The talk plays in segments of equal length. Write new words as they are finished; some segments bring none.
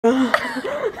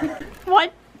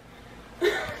What?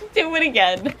 Do it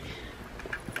again.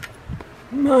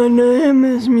 My name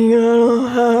is Miguel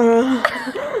O'Hara.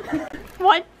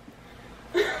 What?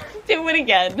 Do it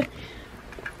again.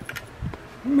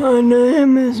 My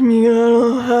name is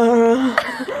Miguel O'Hara.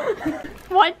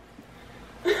 What?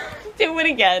 Do it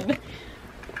again.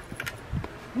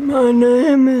 My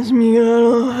name is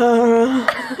Miguel O'Hara.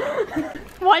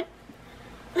 What?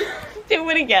 Do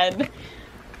it again.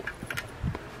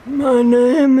 My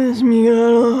name is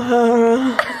Miguel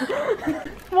O'Hara.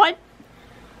 What?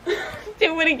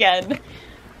 Do it again.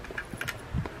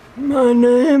 My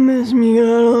name is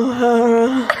Miguel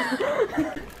O'Hara.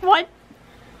 What?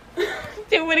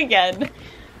 Do it again.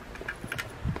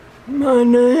 My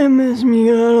name is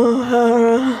Miguel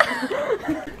O'Hara.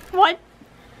 What?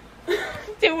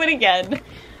 Do it again.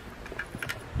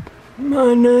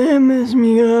 My name is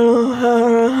Miguel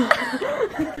O'Hara.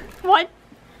 What?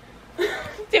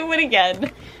 Do it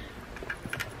again.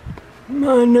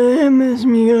 My name is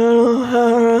Miguel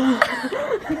O'Hara.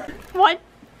 What?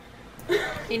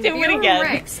 In Do it Verum again.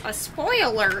 Rex, a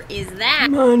spoiler is that.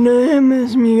 My name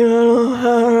is Miguel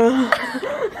O'Hara.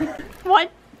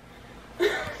 What?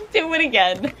 Do it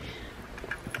again.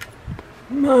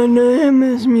 My name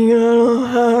is Miguel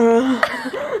O'Hara.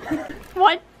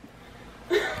 What?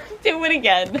 Do it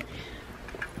again.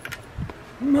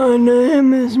 My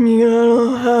name is Miguel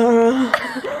O'Hara.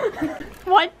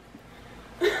 What?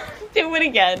 Do it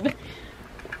again.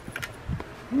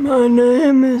 My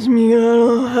name is Miguel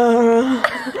O'Hara.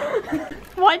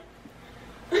 What?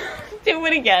 Do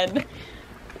it again.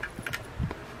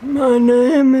 My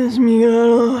name is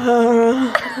Miguel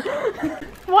O'Hara.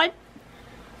 What?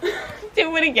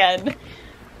 Do it again.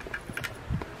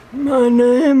 My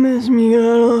name is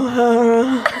Miguel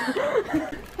O'Hara.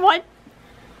 What?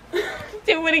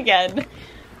 Do it again.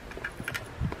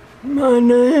 My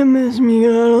name is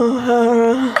Miguel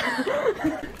O'Hara.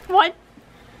 What?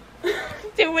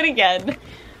 Do it again.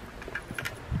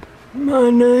 My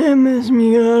name is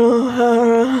Miguel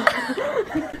O'Hara.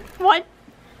 What?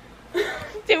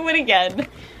 Do it again.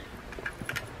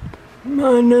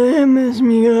 My name is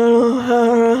Miguel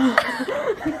O'Hara.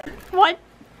 What?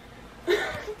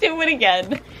 Do it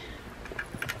again.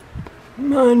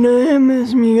 My name is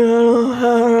Miguel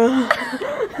O'Hara.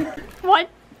 What?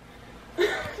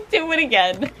 Do it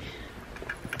again.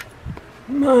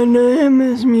 My name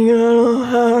is Miguel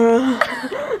O'Hara.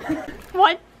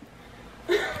 What?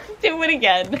 Do it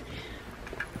again.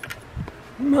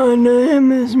 My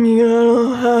name is Miguel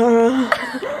O'Hara.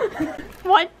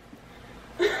 What?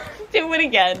 Do it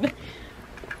again.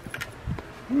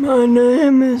 My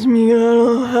name is Miguel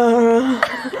O'Hara.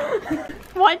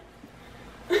 What?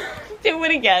 Do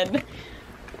it again.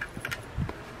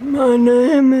 My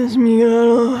name is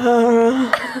Miguel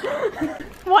O'Hara.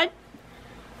 What?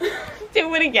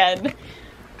 Do it again.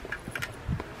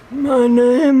 My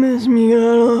name is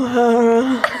Miguel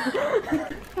O'Hara.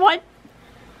 What?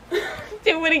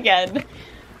 Do it again.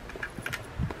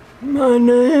 My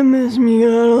name is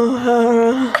Miguel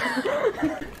O'Hara.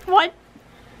 What?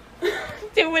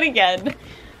 Do it again.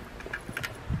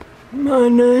 My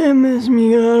name is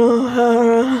Miguel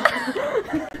O'Hara.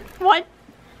 What?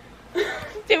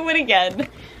 Do it again.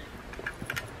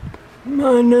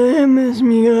 My name is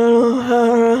Miguel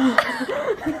O'Hara.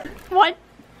 What?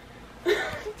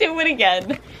 Do it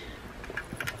again.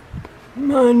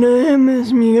 My name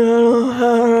is Miguel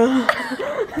O'Hara.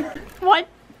 What?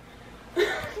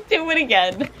 Do it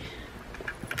again.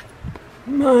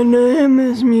 My name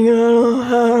is Miguel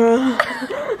O'Hara.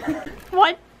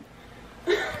 What?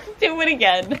 Do it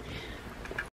again.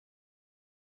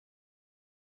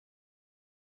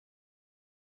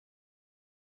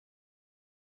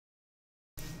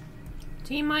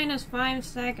 T-minus 5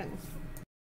 seconds.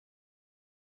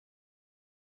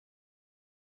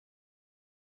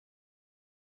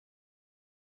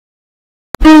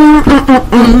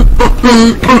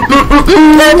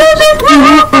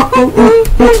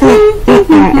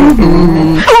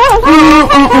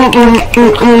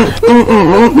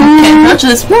 Can't touch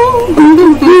this. Oh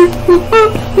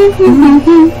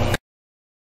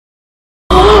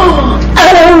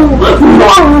my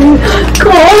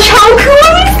gosh, how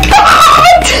cool is that?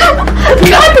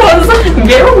 That was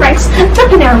Verum Rex, the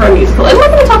Panera Bread Musical, and we're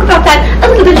going to talk about that a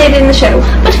little bit later in the show.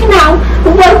 But for now,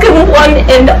 welcome one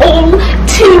and all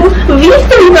to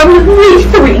VE3RUM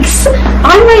VE3X.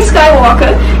 I'm Ray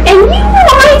Skywalker, and you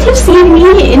might have seen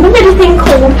me in a little thing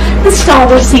called the Star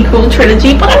Wars sequel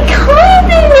trilogy, but I'm kind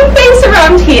of a new face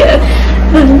around here.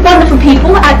 the wonderful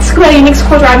people at Square Enix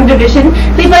Quadratum Division.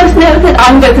 They both know that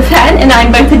I'm both a fan and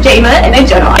I'm both a Jamer and a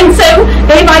Jedi. And so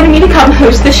they invited me to come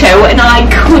host the show, and I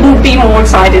couldn't be more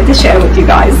excited to share with you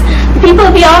guys. The people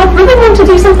at VR really want to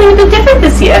do something a bit different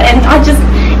this year, and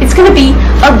it's going to be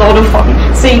a lot of fun.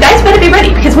 So you guys better be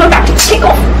ready, because we're about to kick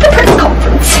off the press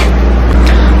conference.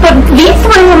 But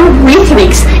VE3RUM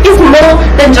RE3X is more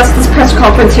than just this press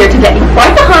conference here today.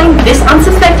 Right behind this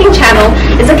unsuspecting channel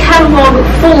is a catalog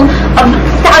full of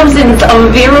thousands of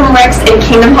Verum Rex and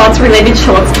Kingdom Hearts related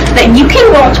shorts that you can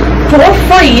watch for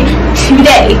free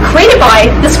today, created by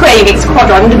the Square Enix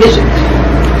Quadratum Division.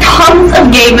 Tons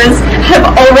of gamers have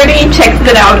already checked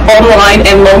it out online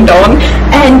and logged on,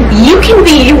 and you can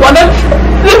be one of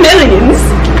the millions.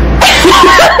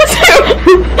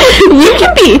 You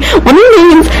can be one of the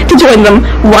millions to join them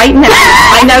right now.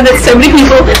 I know that so many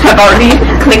people have already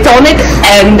clicked on it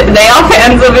and they are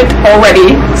fans of it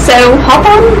already. So hop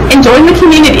on and join the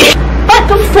community. But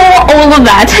before all of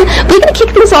that, we're going to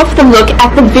kick things off with a look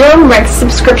at the Verum Rex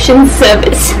subscription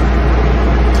service.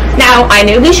 Now, I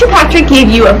know Alicia Patrick gave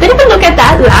you a bit of a look at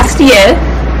that last year.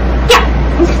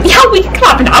 Yeah, we can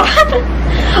clap it up.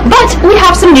 But we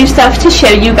have some new stuff to show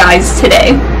you guys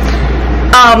today.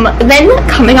 Then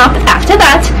coming up after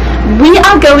that, we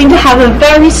are going to have a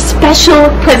very special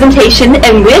presentation,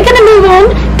 and we're going to move on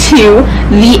to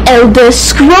the Elder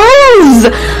Scrolls.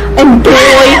 And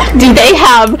boy, do they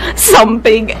have some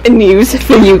big news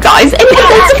for you guys. Any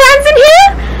Bethesda fans in here?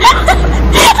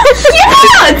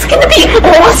 Yeah, it's going to be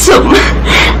awesome.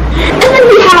 And then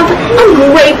we have a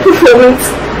great performance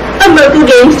of mobile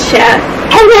games to share.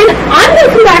 And then I'm going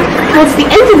to come back towards the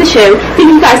end of the show,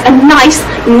 giving you guys a nice,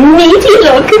 meaty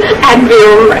look at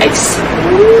Verum Rex.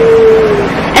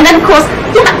 And then, of course,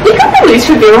 yeah, you got the news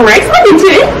for Verum Rex. I'm into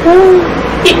it.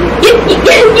 You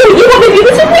want to do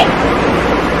this with me?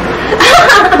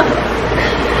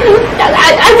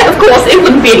 Of course, it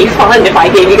wouldn't be any fun if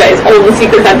I gave you guys all the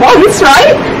secrets at once,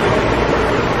 right?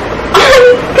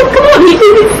 Come on, you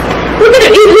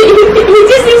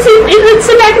just need to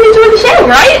sit back and enjoy the show,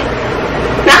 right?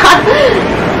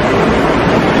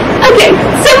 Okay,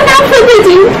 so without further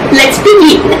ado, let's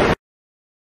begin.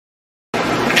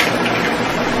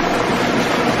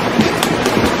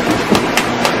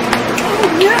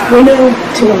 I know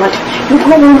too much. You're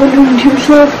probably wondering to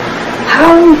yourself,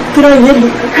 how did I get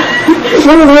here?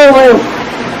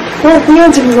 Well, the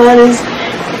answer to that is,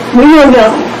 we don't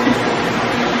know.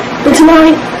 But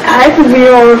tonight, I have a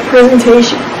VR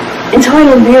presentation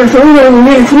entitled VE3RUM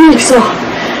VE3X.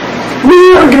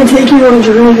 We are going to take you on a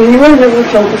journey that you have never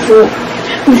felt before.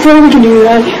 Before we can do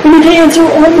that, we need to answer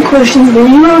all the questions that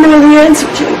you don't know the answer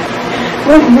to.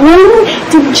 Like, when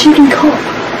did the chicken come?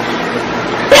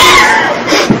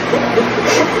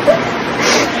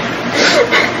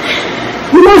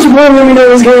 You most importantly know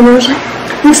as gamers,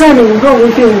 the excitement will probably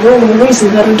feel all the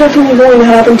releases that are definitely going to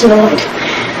happen tonight.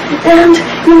 And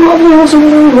you're probably also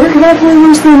wondering where can I play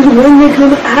those things when they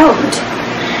come out?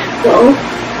 Well,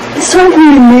 it's time for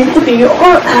you to make the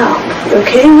VR app,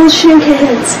 okay? Let's shake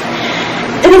hands.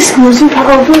 An exclusive,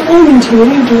 powerful, and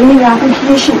intuitive gaming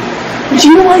application which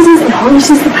utilizes and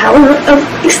harnesses the power of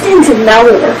extensive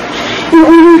malware in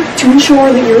order to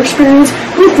ensure that your experience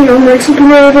with Verum Rex and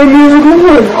Panera Bread Musical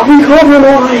will not be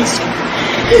compromised.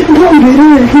 But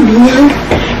better it could be like,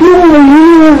 you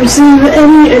will receive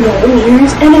any and all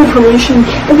news and information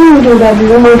available about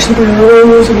Verum Rex and Panera Bread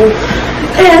Musical,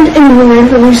 and any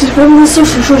related releases from the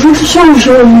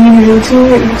social media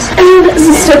teams. And as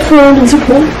a step forward in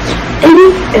support,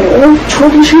 any and all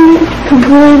troubleshooting,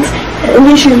 complaints, and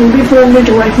issues will be forwarded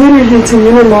directly to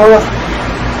Nomura,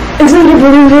 executive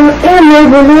producer and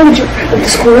labor manager of the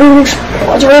Square Enix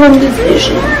Quadratum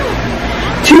Division,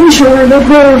 to ensure that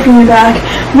their feedback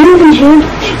will be handled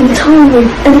in a timely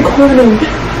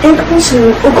and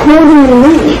also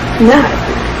accordingly manner.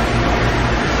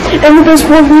 And the best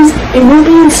part is, it will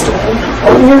be installed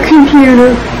on your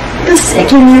computer the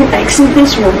second you exit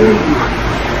this room,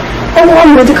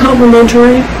 along with a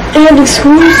complimentary and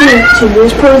exclusive to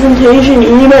this presentation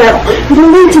email with a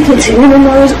link to continue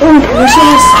Nomura's own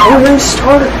personal cyber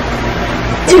starter.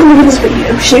 Take a look at this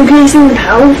video showcasing the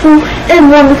powerful and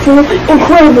wonderful,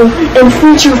 incredible, and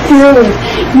feature-filled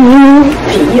new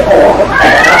VR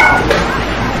app.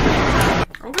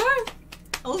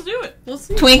 Let's do it. Let's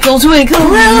see. Twinkle, twinkle,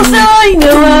 little star, you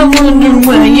know I wonder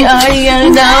where you are.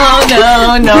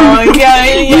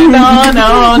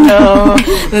 No.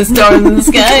 The stars in the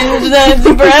sky are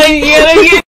so bright.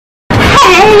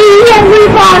 Hey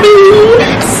everybody!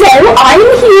 So I'm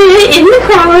here in the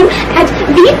crowd at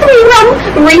VE3RUM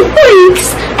RE3X,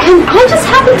 and I just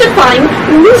happened to find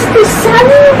Mr.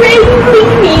 Sunny Ray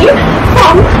Mimi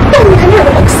from Panera Bread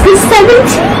Musical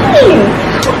 17.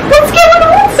 What's going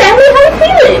on, Sammy? How you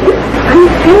feeling? I'm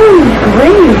feeling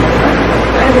great.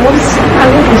 I love this stuff.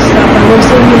 I love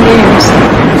seeing new games.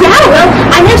 Yeah, well,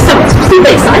 I know someone's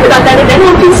super excited about that event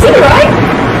on PC, right?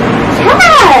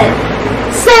 Yeah.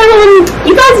 So,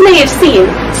 you guys may have seen,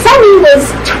 Sammy was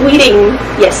tweeting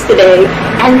yesterday,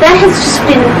 and there has just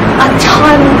been a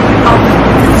ton of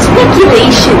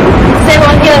speculation. So, you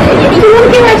want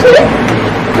to get right to it?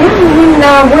 Yeah, I mean,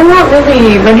 we're not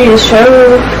really ready to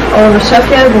show all the stuff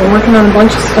yet. We're working on a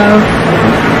bunch of stuff.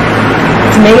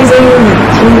 It's amazing. The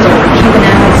teams are keeping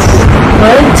at us.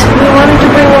 But we wanted to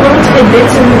bring a little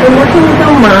tidbits, and we've been working with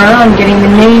Nomura on getting the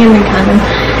name and kind of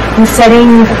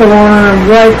setting for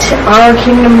what our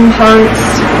Kingdom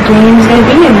Hearts game is going to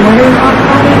be, and we're going to talk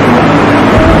about it.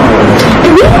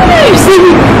 And we want to see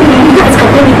you guys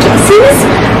got any guesses?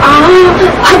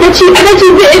 I bet you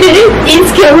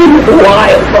it's going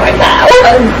wild right now.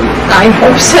 I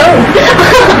hope so.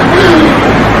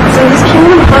 So this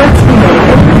Kingdom Hearts game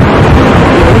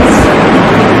is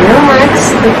Verum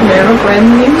Rex, the Panera Bread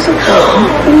Musical.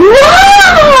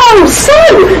 Wow! So,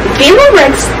 Verum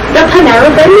Rex, the Panera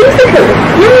Bread Musical.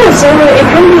 Yeah, so it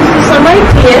kind of gives you some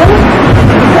idea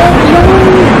that you'll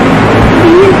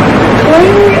be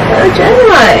playing a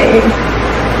Jedi.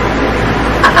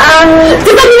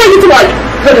 Does that mean I get to, like,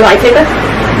 hold a lightsaber?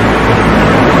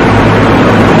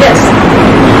 Yes.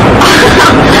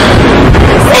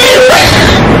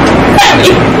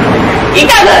 Sammy, you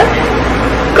gotta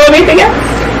go anything else?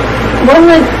 Well,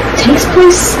 it takes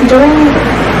place during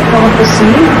prophecy.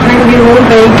 Kind of be a little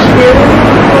vague here.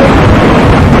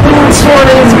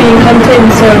 Sora is being hunted,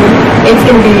 so it's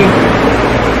gonna be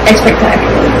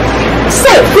spectacular. So,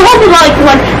 for all the like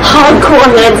hardcore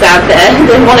nerds out there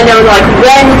who want to know like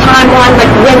when timeline,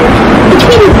 like when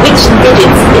between which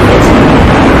digits is it?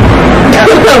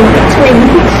 Between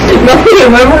memory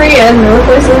and memory and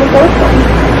Northwest and the fourth one.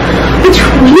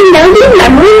 Between memory and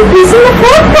memory is in the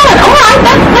fourth one. Alright,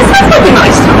 that sounds like a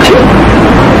nice time.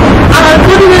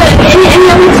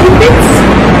 Any other tidbits?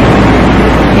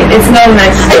 It's no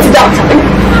nice. It's dark time.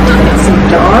 It's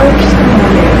dark time.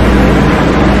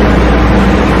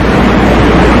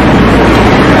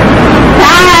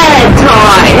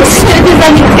 Times. Does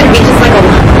that mean it's gonna be just like a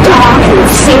dark and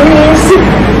serious?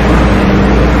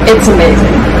 It's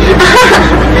amazing.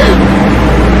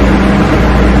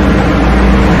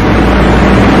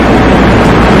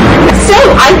 So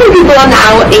I think people are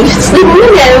now anxious to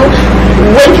know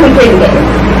when can we play the game?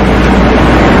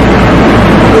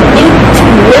 It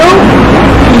will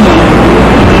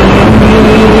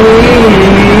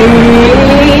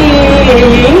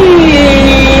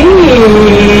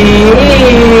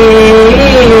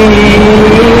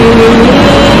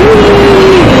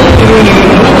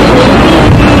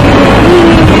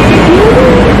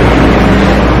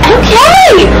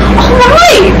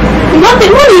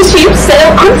so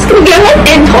I'm just going to go ahead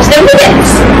and toss down the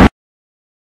bits.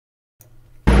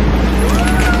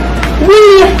 We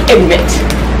admit,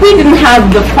 we didn't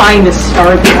have the finest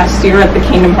start last year at the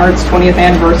Kingdom Hearts 20th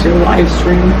Anniversary live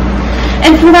stream.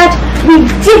 And for that, we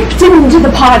dipped into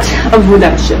the pot of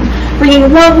redemption,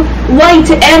 bringing love,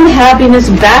 light, and happiness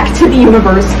back to the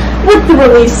universe with the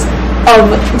release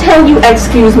of Tell You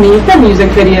Excuse Me, the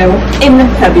music video, in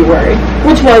February,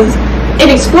 which was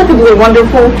inexplicably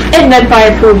wonderful and met by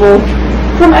approval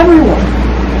from everyone.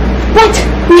 But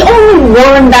we only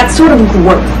learned that sort of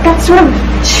growth, that sort of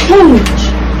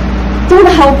change, through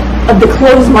the help of the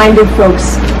closed-minded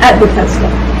folks at Bethesda.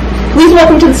 Please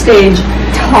welcome to the stage,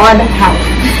 Todd Howard.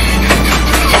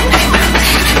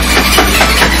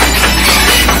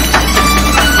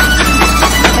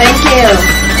 Thank you.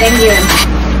 Thank you.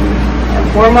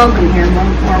 Warm welcome here,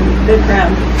 warm, good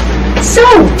crowd. So,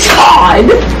 Todd,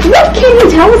 what can you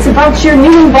tell us about your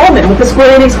new involvement with the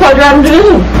Square Enix Quadratum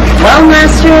Division? Well,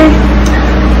 Master,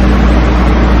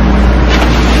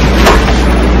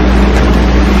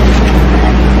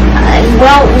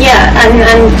 well, yeah,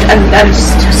 I'm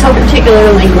just so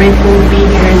particularly grateful to be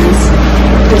here in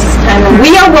this time of...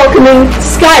 We are welcoming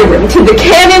Skyrim to the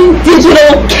Canon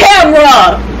Digital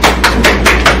Camera!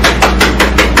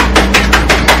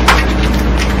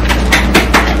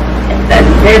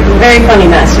 Very, very funny,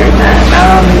 Master. In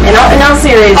all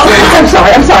seriousness... Oh, I'm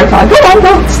sorry, Todd. Go on,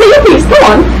 go. Stay in peace. Go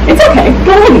on. It's okay.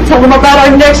 Go ahead and tell them about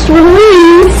our next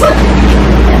release.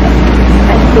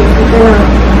 I think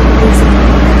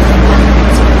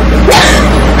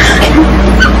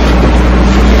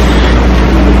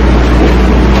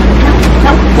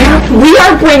we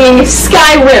are bringing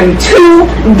Skyrim to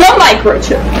the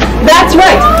microchip. That's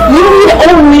right. You need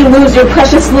only lose choose your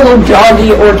precious little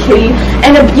doggy or kitty,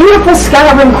 and a beautiful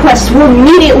Skyrim quest will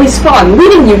immediately spawn,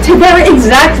 leading you to their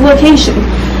exact location.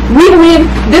 We believe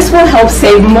this will help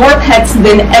save more pets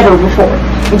than ever before,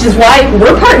 which is why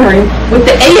we're partnering with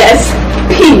the ASPCA.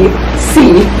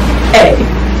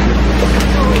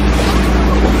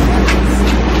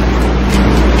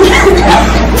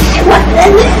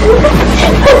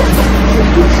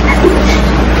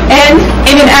 And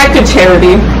in an act of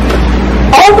charity,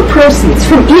 all the proceeds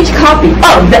from each copy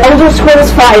of the Elder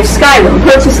Scrolls V Skyrim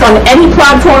purchased on any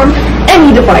platform,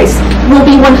 any device, will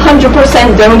be 100%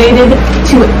 donated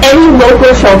to any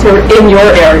local shelter in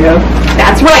your area.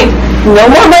 That's right, no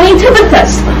more money to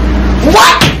Bethesda.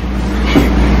 What?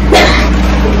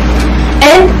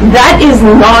 And that is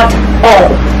not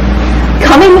all.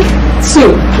 Coming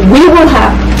soon, we will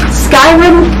have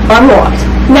Skyrim Unlocked.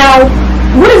 Now,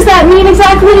 what does that mean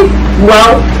exactly?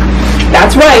 Well,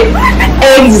 that's right,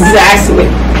 exactly.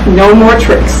 No more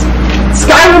tricks.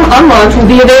 Skyrim Unlocked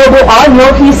will be available on your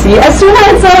PC as soon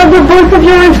as the birth of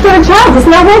your third child.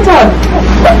 Isn't that right, Todd?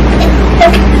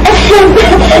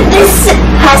 This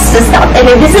has to stop. I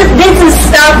mean, this is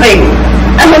stopping.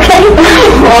 Okay?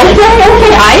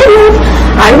 Okay.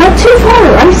 I went too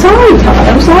far. I'm sorry, Todd.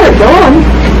 I'm sorry. Go on.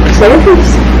 Say your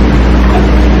piece.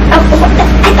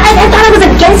 I thought I was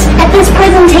a guest at this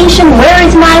presentation. Where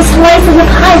is my slice of the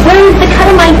pie? Where is the cut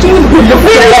of my cake? Where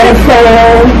is the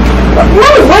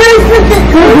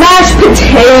mashed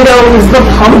potatoes, the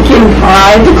pumpkin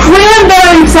pie, the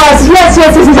cranberry sauce? Yes.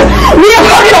 We have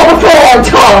heard it all before,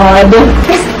 Todd.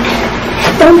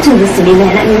 Don't do this to me,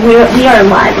 man. I mean, we are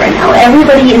live right now.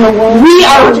 Everybody in the world. We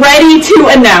are ready to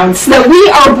announce that we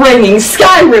are bringing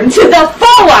Skyrim to the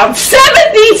Fallout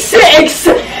 76.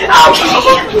 Okay.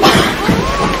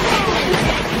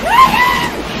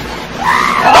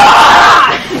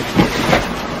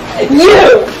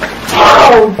 You!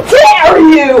 How dare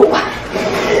you!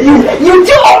 You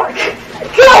dork!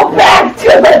 Go back to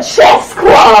the chess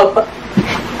club!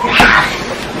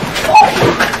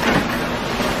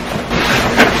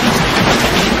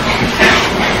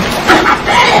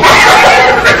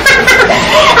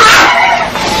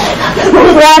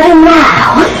 Grab him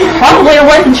now. Probably your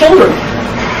wife and children.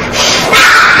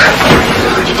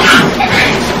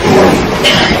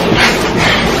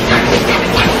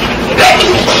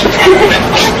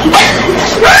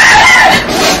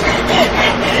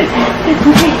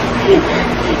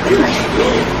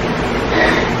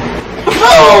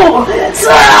 Oh,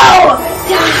 slow!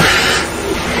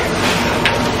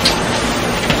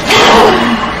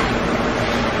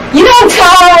 You know,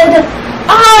 Todd,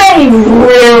 I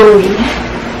really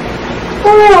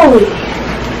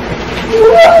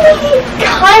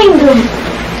kind of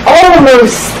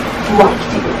almost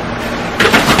liked you.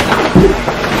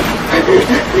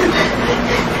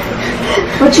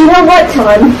 But you know what,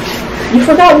 Todd? You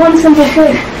forgot one simple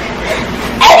thing.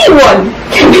 Anyone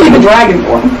can be the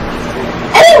Dragonborn.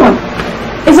 Anyone.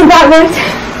 Isn't that right?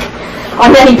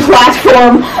 On any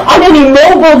platform, on any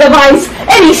mobile device,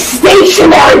 any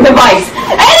stationary device.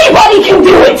 Anybody can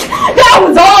do it! That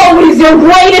was always your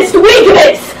greatest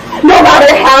weakness! No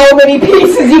matter how many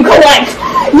pieces you collect,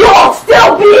 you'll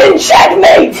still be in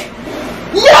checkmate!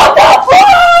 You're the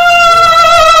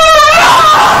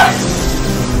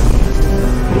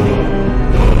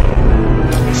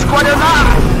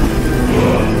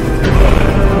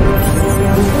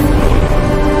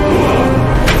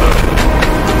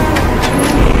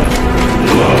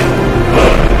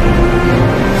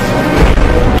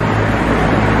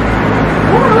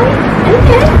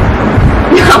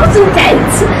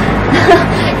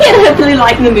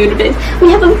lighten the mood a bit.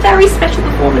 We have a very special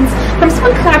performance from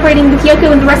someone collaborating with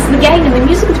Yoko and the rest of the gang in the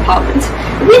musical department,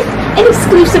 with an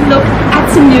exclusive look at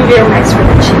some new Verum Rex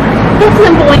production. They're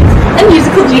flamboyant, a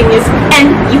musical genius, and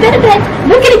you better bet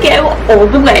we're gonna go all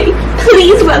the way.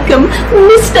 Please welcome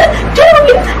Mr.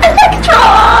 Dorian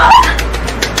Electra!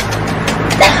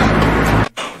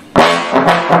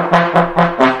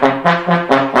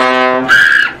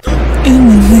 In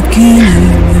the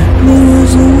beginning, there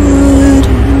was a word,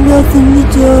 nothing but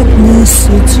darkness, a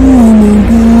turning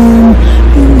gloom.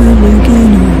 In the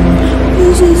beginning,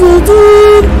 this is a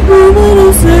deep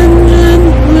luminous engine,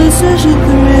 PlayStation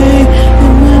 3.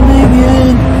 In the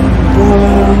beginning,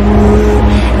 born word,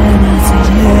 and I said,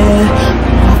 yeah,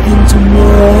 nothing to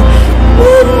know.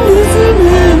 But in this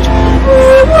image, we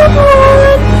were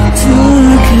born to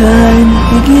the kind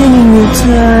beginning of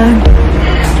time.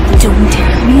 Don't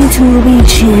tell me to be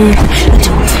cheap,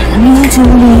 don't tell me to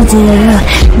be dear.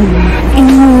 You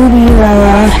will be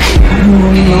right, I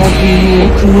will not be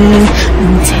clear. No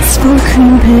tasteful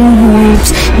cream paint,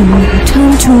 and no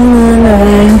time to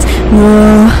relent.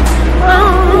 No,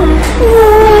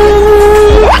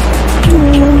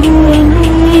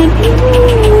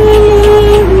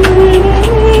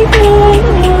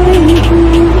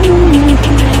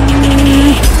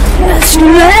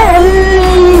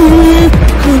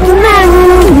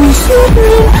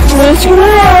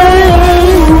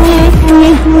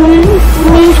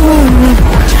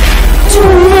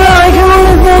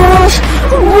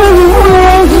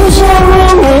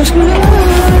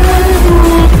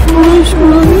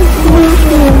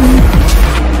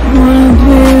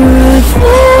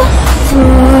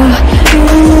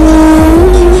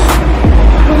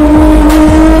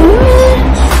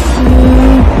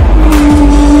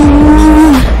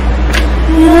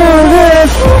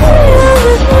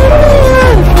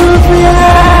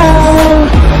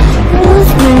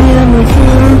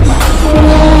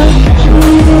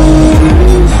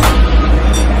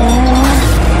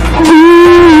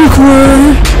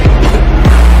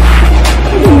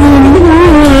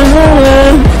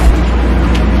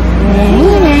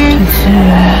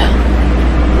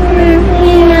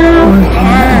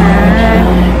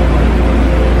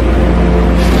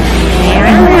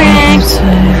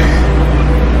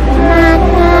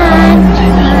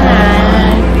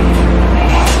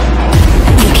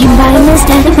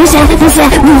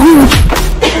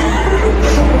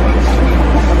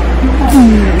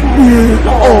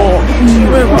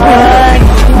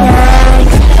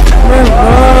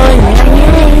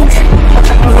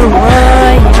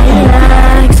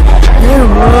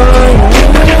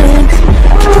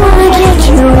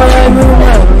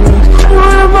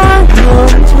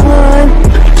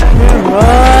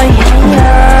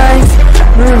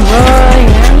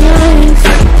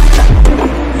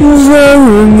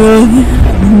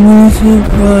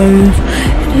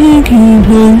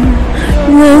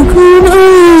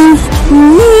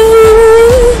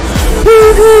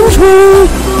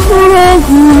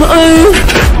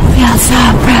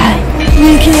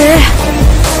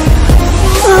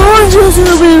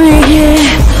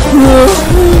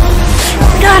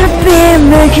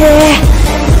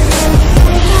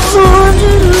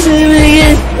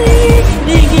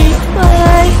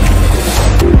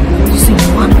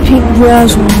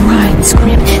 Brows will write the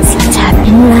script. Seems I've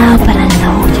been loud, but I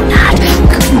know you're not.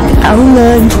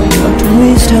 Outline, not to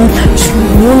waste time. Just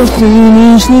wanna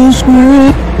finish the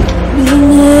script.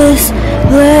 Business,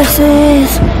 glasses,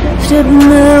 stepping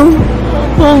out,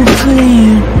 all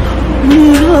clean.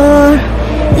 Need hard,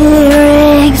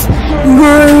 earrings,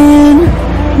 green,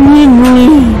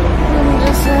 need.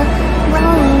 Just a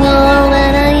wrong girl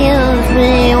that I used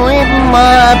me with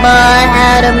my boy,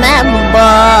 how to map my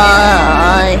boy.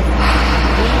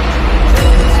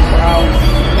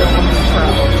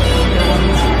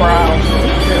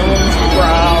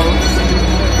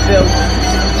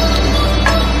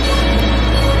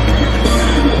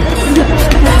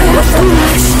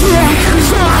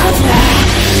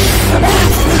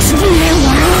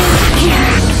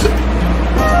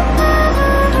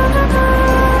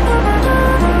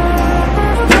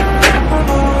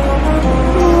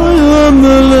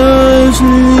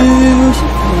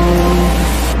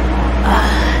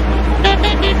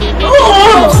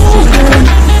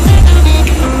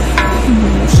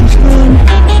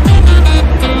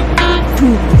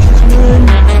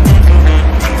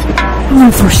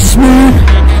 Versus man,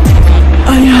 I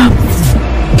am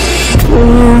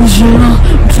original,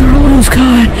 Turtle's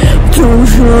kind, Turtle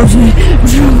shows me,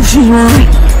 Turtle she's mine.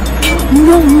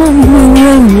 No money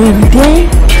every day,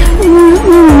 we're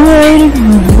waiting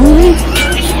for the way.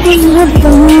 Doesn't have to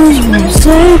lose what I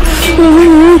say, because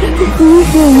I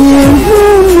feel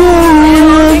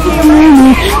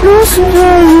sorry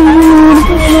for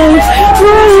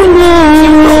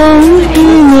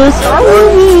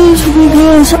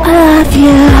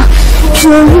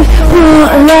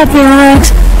VE3RUM.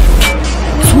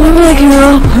 So I make it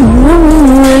up and run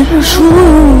away.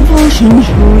 Slow motion,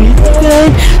 show you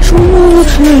again. Slow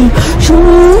train,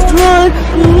 slow drive.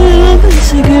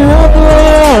 Take it up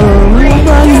around.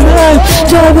 Body back,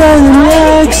 die by the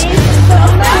legs.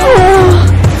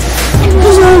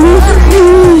 Cause I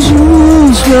refuse to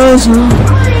lose myself.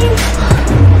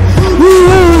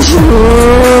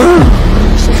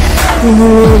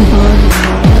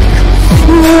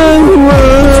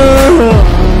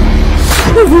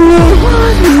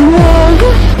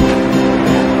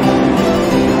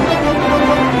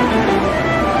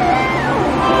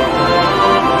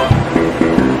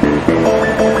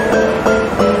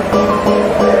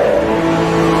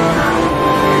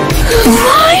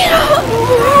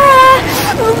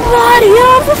 Body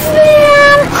of a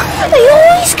fan, I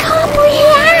always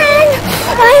comprehend,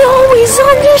 I always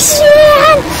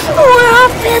understand, when all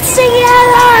fits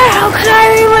together, how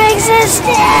Verum Rex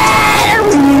existed.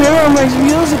 Verum Rex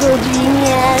Musical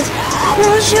genius,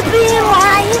 won't you be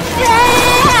my fan?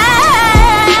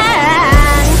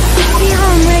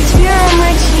 Verum Rex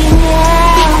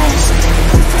genius,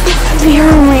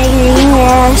 Verum Rex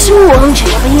genius, won't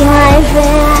you be my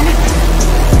fan?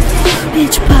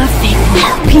 It's perfect,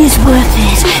 peace worth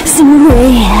it,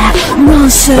 simulator, no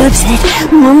subset,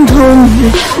 no tone,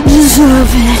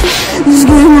 deserve it. This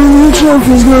game on the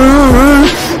trophy's gone.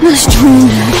 Let's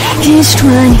dream it, keep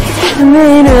trying, I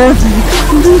made of it.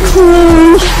 The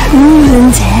clothes, new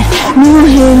hinted, new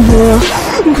handle.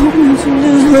 Going to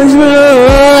this place,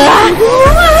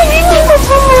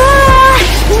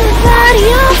 the body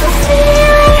of a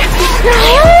fear.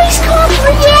 I always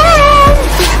comprehend,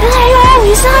 and I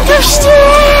always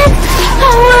understand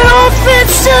how it all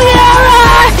fits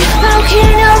together. How can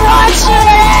you watch it?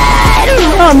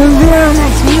 I'm a Verum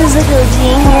Rex musical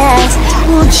genius.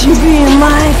 Won't you be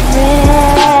my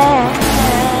friend?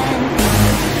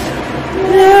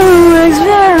 Verum Rex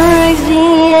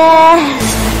genius.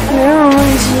 Verum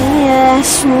Rex genius.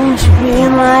 Won't you be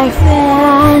my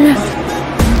fan?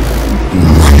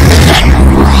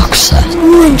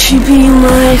 Won't you be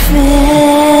my fan?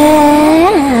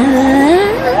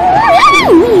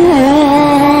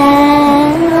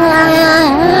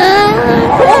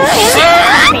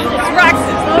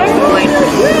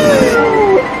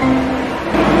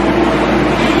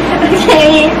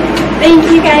 Okay, thank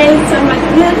you guys so much.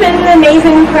 This has been an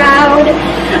amazing crowd.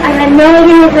 I had no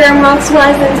idea who Verum Rex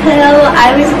was until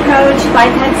I was approached by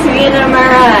Tetsuya and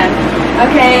Nomura.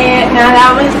 Okay, now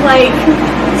that was like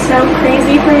so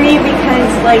crazy for me because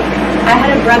like I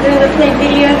had a brother that played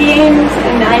video games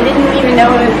and I didn't even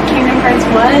know what Kingdom Hearts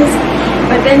was.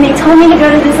 But then they told me to go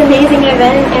to this amazing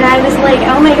event and I was like,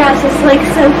 oh my gosh, this is like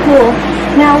so cool.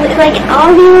 Now like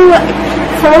all you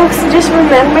folks, just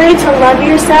remember to love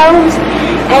yourselves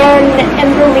and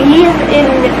believe in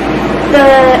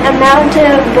the amount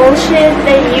of bullshit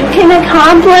that you can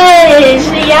accomplish.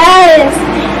 Yes.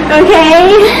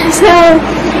 Okay. So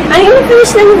I'm gonna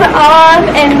finish things off,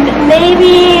 and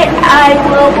maybe I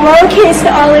will blow a kiss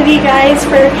to all of you guys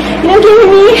for giving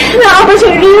me the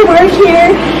opportunity to work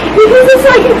here. Because it's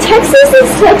like Texas is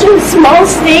such a small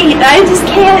state. I just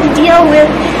can't deal with.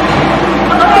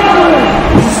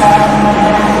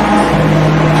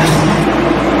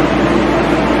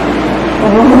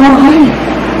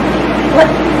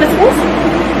 What's this?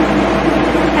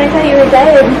 I thought you were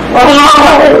dead.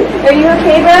 Are you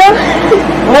okay, bro?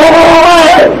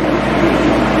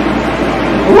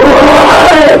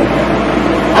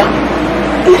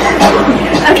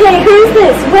 Okay, who is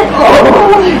this? What?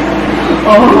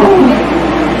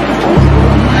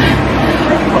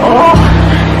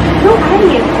 Who are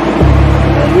you?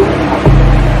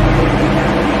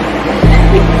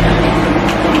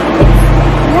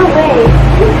 No way.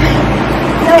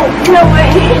 No way.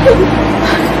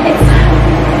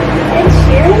 It's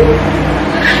Sheeran?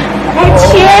 Ed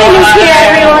Sheeran is here,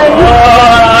 everyone.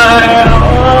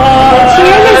 Ed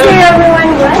Sheeran is here, everyone.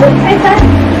 What? I thought.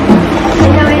 I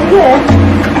had no idea.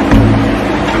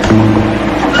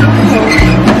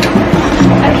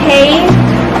 Okay.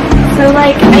 So,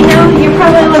 like, I know you're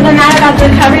probably a little mad about the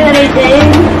cover that I did.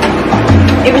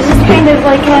 It was just kind of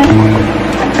like a.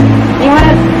 You want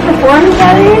to perform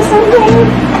together or something?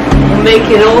 We'll make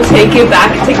it all take it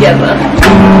back together.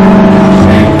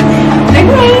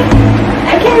 Okay.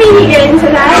 I can maybe get into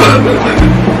that.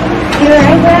 You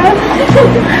alright, Dad?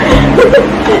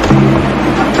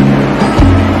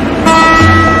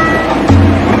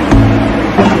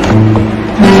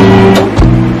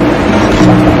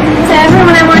 So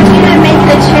everyone, I want you to make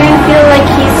the Sheeran feel like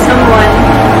he's someone.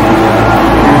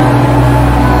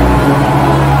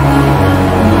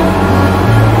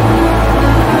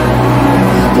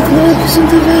 Isn't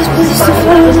the best place to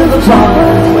find the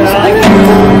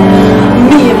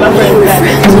Me and my friend we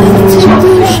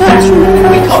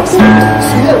talked for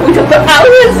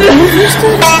hours.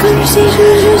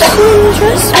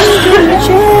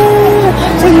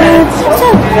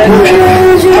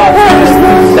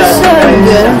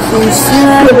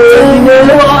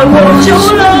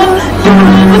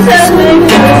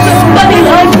 Somebody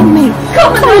like me,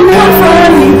 come and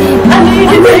find me. I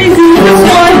need a baby, just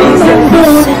find me some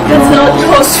that's not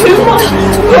cost too much.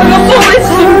 We're a boys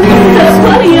too. There's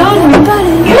plenty on me.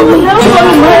 Come on now for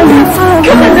the money.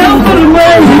 Come on now for the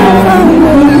money.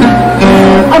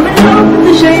 I'm in love with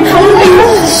the shape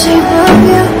of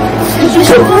you. You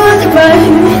should walk by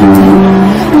me.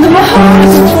 And my heart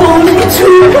is falling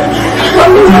too.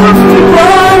 I'm in love with your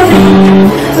body.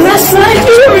 Last night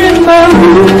you were in my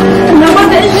room. And now my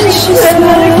bed she said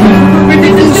like you.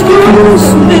 Ready to do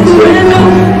something to know.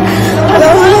 I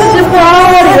don't want to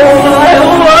party.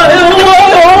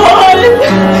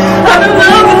 I'm in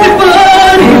love with your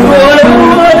body. I'm in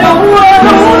love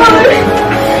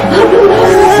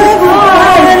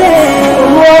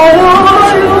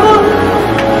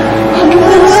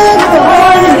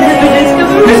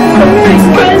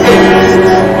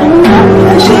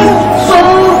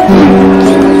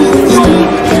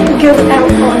Go out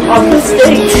on the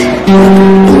stage.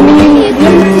 Me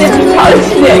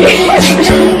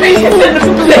and you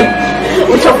today.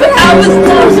 We talk for hours and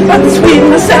hours about the sweet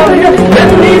and the sour.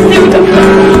 Memories new to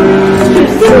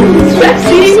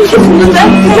Stressing, kissing the back,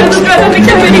 till the dread of the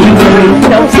cavity.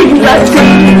 No seems like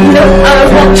no, I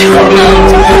want you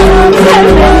alone.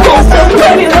 Heaven wants to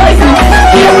play me like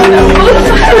yeah, I'm full of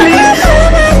honey.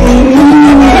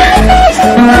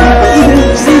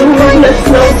 Let's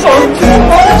not talk too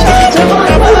much. To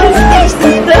my mind,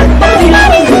 tasting that body.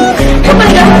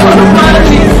 Coming down for the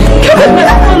money. Coming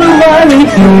back for the money.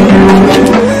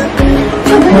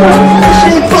 Coming out for the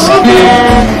shape of me.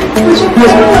 Would you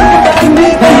feel about me?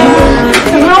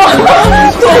 And my heart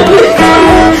is falling.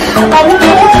 I'm in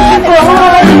love with your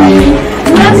body.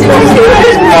 And that's why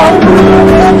you're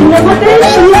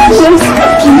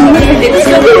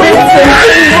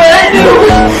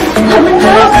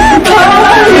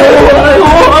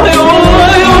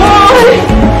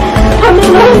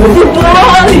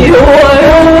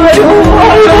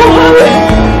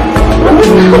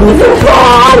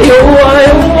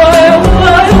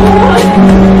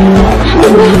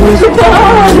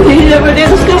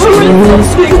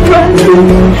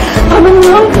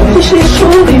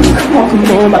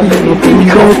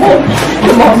Come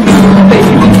on,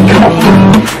 baby, come on,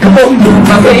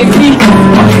 my baby, come on,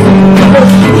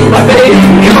 my baby,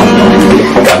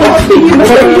 come on, be my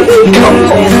baby, come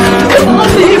on,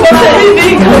 be my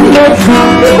baby, come on,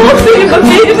 be my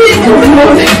baby,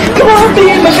 come on, be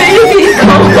my baby, come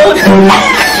on.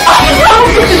 I'm in love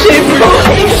with the shape of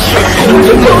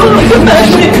the ball like a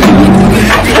magnet,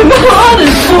 and my heart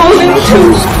is falling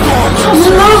too. I'm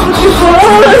in love with your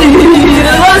body, and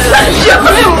I'm such a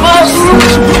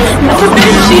now the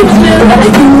bed sheets smell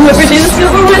like you, everything's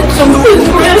silhouette, something's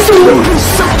brand new.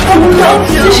 I'm in love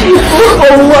with the shape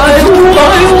of why?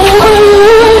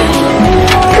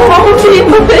 Come on, be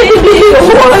my baby,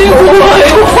 why?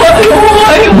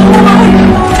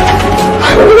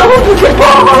 I'm in love with your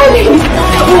body,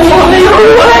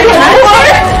 why?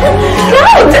 No,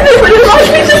 didn't really like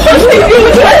me, just let me feel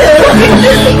better.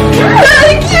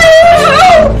 Thank you!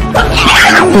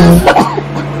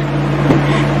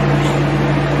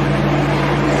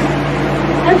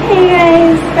 Okay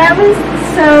guys, that was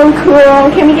so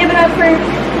cool. Can we give it up for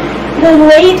the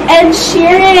late Ed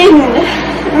Sheeran?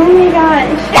 Oh my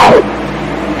gosh.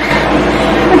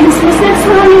 Okay, so this next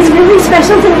song is really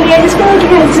special to me. I just feel like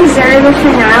you guys deserve a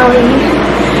finale.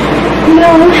 You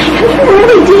know, I come from a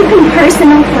really deep and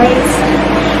personal place.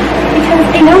 Because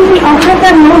I know we all have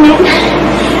that moment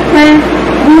where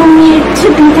we need to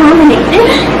be dominated.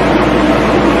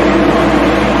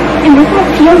 And what that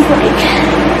feels like.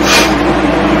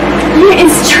 It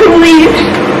is truly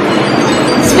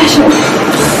special.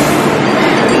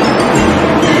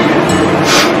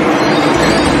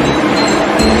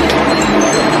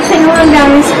 Sing along,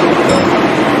 guys.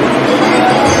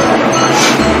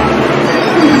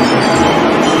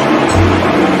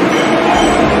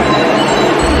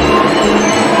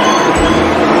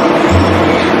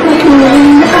 Like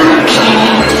when a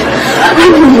kid, I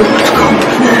will not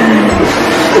complain.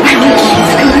 I will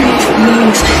give great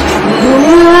things.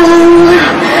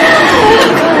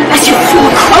 As you feel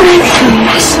chronic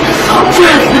for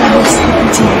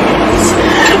 1,000 days,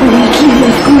 we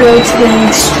give great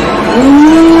thanks to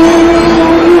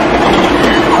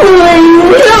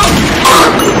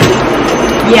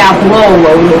Yeah, blow a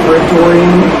load over it,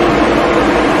 Dorian.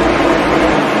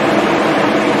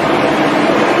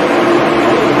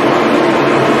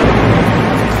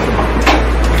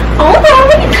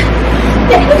 Alright,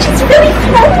 the energy's really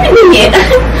flowing in it.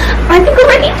 I think we're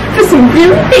ready for some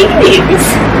really big news.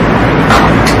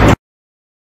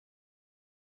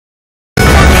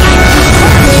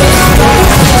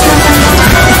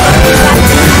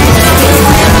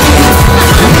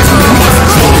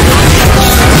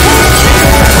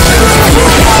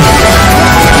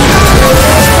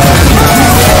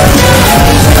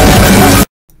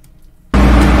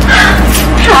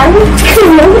 How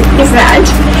cool is that?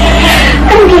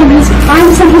 Okay, I'm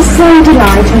so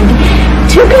delighted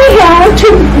to be here to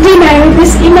demo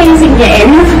this amazing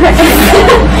game.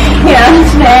 Yeah,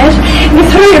 there's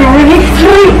Verum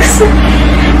Rex,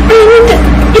 and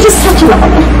it is such an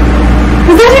honor.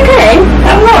 Is that okay?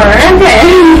 Okay.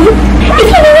 If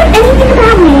you know anything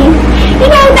about me, you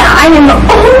know that I am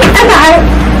all about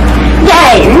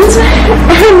games,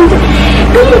 and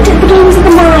be it the games of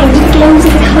the mind, the games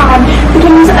of the card, the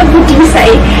games of the DC,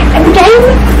 and the game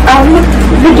of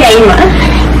the gamer.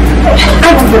 I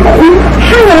love them all.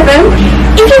 However,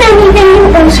 if you know me, then you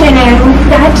also know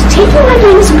that taking my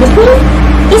games with me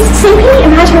is simply a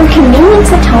matter of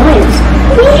convenience at times.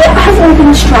 We have all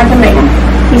been struggling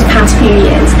these past few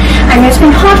years. I know it's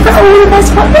been hard for all of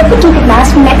us, but we could at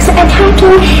last Mex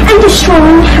attacking and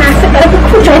destroying half of the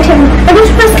Quadratum. The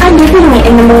rest of us are living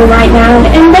in the mall right now,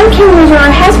 and though King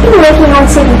Nomura has been working on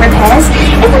city repairs,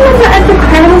 as a member of the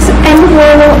Crowns and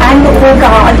Royal and War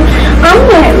Guard, I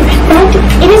know that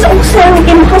it is also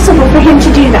impossible for him to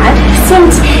do that,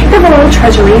 since the Royal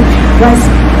Treasury was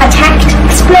attacked,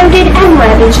 exploded, and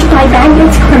ravaged by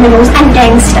bandits, criminals, and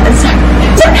gangsters.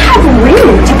 Don't have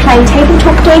room to play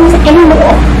tabletop games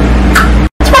anymore.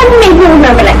 That's why we made Verum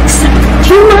Rex.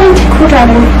 Do you mind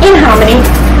Quadratum in harmony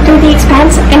through the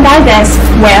expanse and diverse,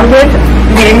 well, with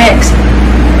Verum Rex?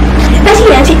 But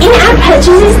yet, in-app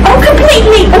purchases are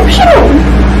completely optional.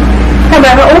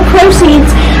 However, all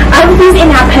proceeds of these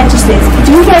in-app purchases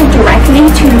do go directly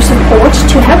to support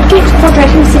to help get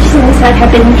Quadratum citizens that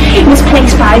have been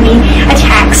misplaced by the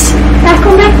attacks back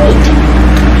on their feet.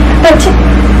 But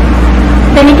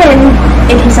then again,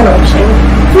 it is an option.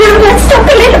 Now let's talk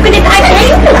a little bit about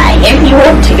gameplay if you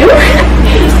want to.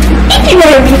 If you know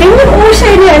everything, you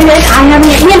also know that I have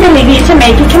the ability to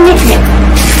make a commitment.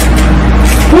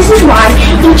 This is why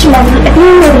each level of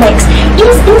Verum Rex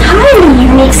is entirely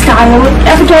unique style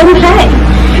of gameplay.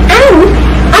 And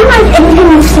Unlike anything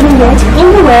you've seen yet in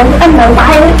the world of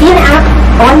mobile, in-app,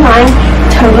 online,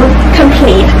 total,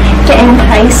 complete,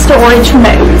 gameplay, storage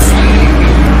modes.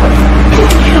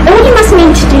 All you must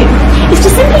need to do is to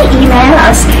simply email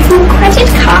us your credit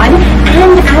card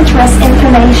and address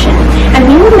information, and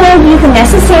we will mail you the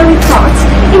necessary parts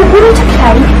in order to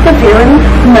play the Verum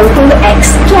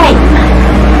Rex game.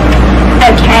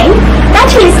 Okay?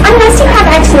 That is, unless you have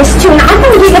access to an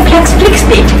unbelievable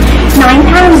Flixbit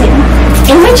 9000,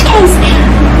 in which case,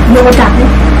 you're done.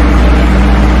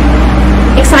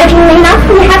 Excitingly enough,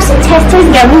 we have some testers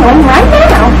going on right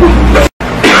now.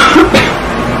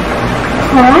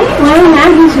 Alright, well now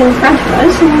he's in front of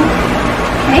us.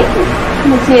 Okay,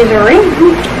 let's see his ring.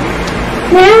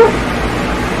 Now,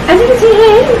 as you can see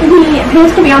here, he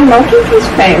appears to be unlocking his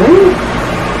phone.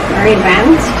 Very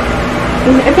advanced.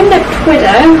 He's opened up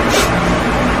Twitter.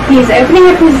 He's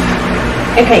opening up his...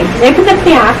 Okay, he's opened up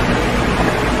the app.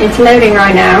 It's loading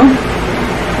right now.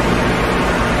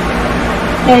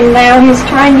 And now he's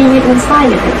trying to get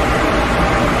inside of it.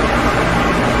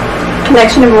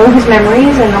 Collection of all his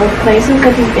memories and all the places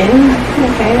that he's been.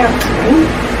 Okay, that's good.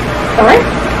 Alright.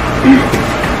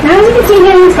 Now as you can see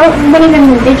here, he's got one of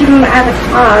them digital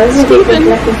avatars that he's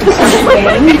left into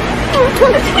something.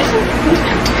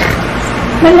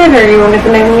 Whenever you want at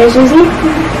the moment, is he?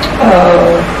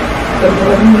 The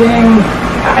wooden game?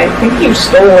 I think you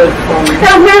stole it from me.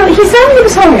 Oh, no, he's selling it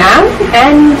home now,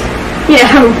 and you know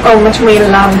how much we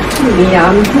love the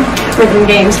rhythm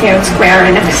games here at Square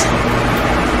Enix.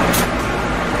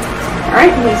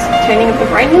 Alright, he's turning up the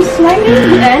brightness slightly,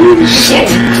 and shit.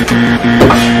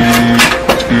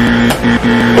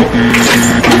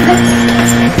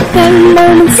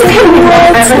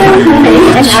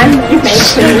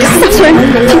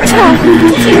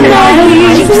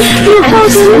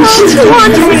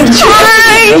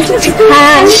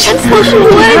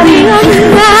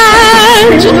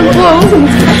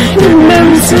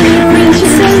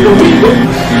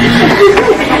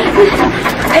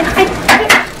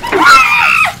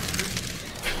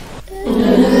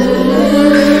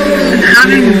 And I'm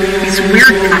having these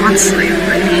weird thoughts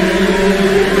lately.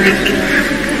 Like,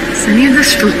 is any of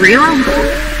this for real? Or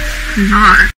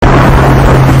not?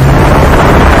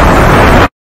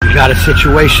 We got a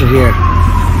situation here.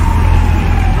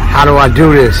 How do I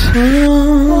do this?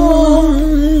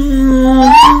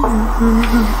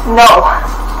 No.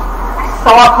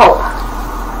 Still have hope.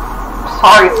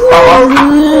 Sorry, Stella.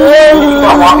 You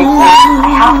don't want me to. I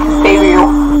have to save you.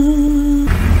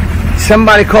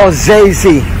 Somebody call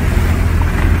Zazie.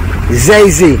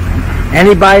 Zazie.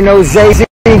 Anybody know Zazie?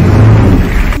 I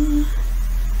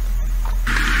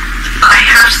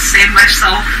have to save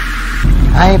myself.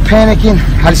 I ain't panicking.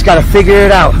 I just gotta figure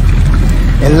it out.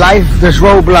 In life, there's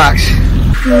roadblocks.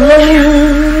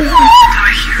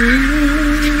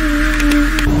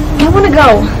 I want to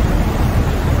go.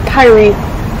 Kyrie.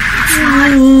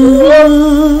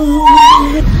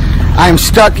 I'm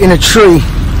stuck in a tree.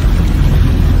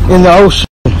 In the ocean.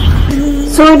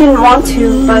 Sora didn't want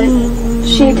to, but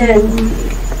she did.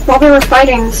 While they were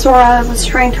fighting, Sora was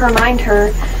trying to remind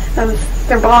her of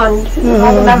their bond and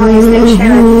all the memories they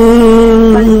shared.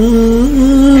 But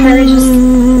Kyrie just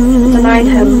denied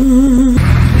him.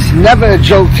 It's never a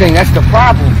joke thing, that's the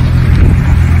problem.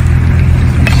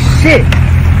 Shit.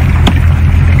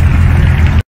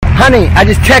 Honey, I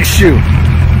just text you.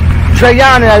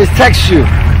 Treyana, I just text you.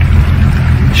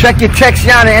 Check your text,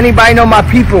 Yana. Anybody know my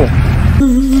people?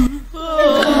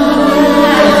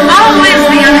 Always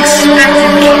the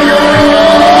unexpected,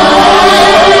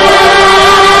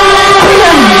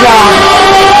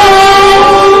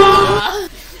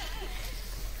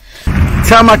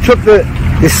 Tell him I took the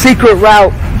secret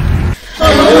route.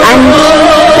 And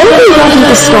don't be ready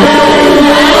to stop.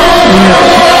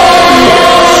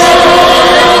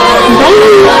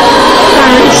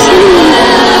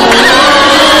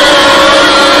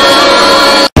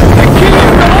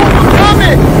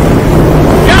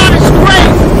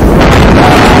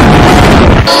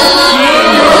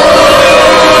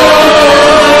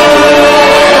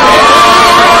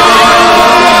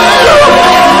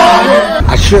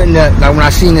 Shouldn't have, like when I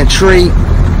seen the tree, you know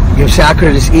what I'm saying, I could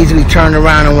have just easily turned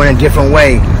around and went a different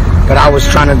way. But I was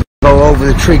trying to go over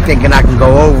the tree thinking I can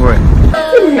go over it.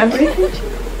 You remember it?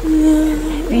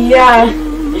 Yeah,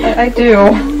 I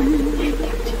do.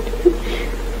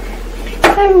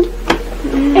 So,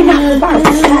 enough about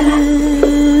that.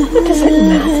 What does it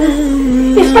matter?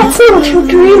 If that's not your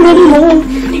dream anymore,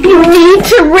 you need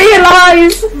to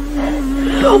realize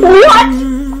what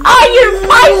are you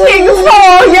fighting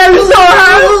for,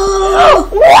 Yozora?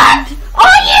 What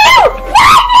are you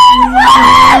fighting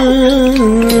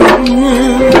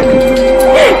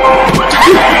for? Okay,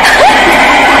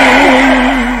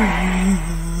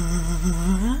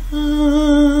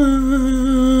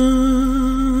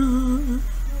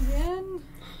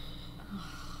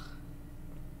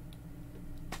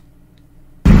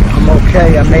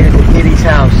 I made it to Giddy's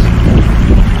house. I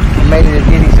made it to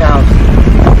Giddy's house.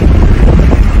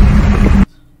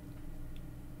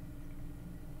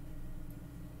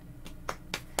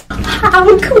 How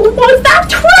cool was that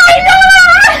trailer?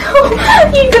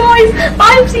 You guys,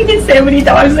 I've seen it so many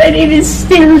times and it is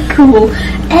still cool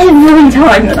every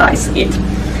time that I see it.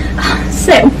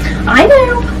 So, I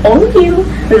know all of you,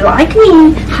 like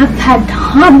me, have had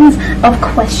tons of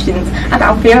questions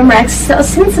about Verum Rex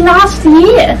since last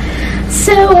year.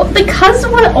 So, because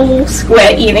we're all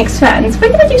Square Enix fans, we're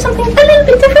going to do something a little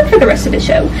bit different for the rest of the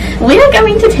show. We are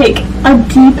going to take a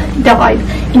deep dive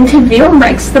into Verum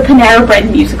Rex, the Panera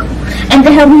Bread Musical. And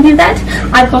to help me do that,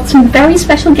 I've got some very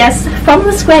special guests from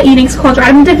the Square Enix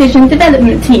Quadratum Division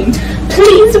development team.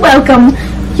 Please welcome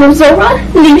Yozora,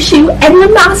 Lushu, and the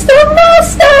Master of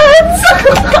Masters!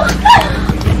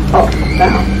 Oh,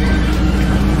 wow.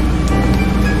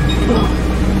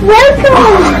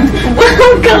 Welcome!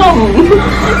 Welcome!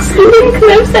 Scoot in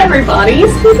close, everybody!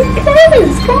 Scoot in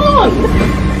close! Come on!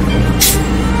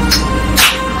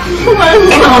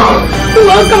 Welcome!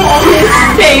 Welcome on this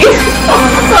stage!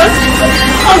 Such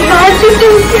a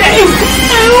magical game!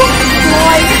 Oh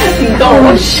my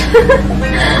gosh!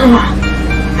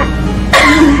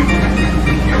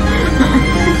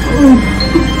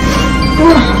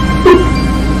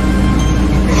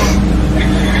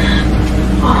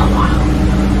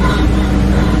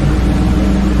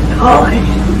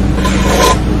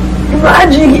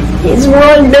 Magic is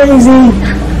one amazing.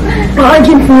 I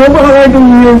can feel what I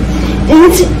believe.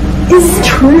 It is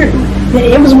true that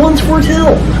it was once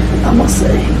foretold, I must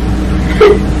say.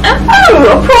 Oh,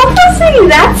 a prophecy!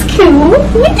 That's cool!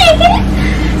 We dig it!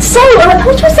 So, tell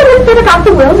us a little bit about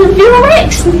the world of Verum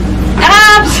Rex.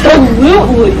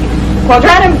 Absolutely!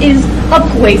 Quadratum is a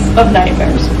place of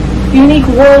nightmares. The unique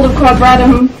world of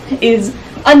Quadratum is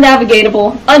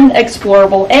unnavigatable,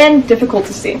 unexplorable, and difficult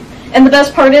to see. And the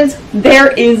best part is,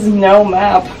 there is no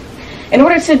map. In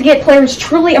order to get players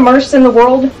truly immersed in the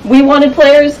world, we wanted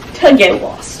players to get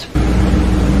lost.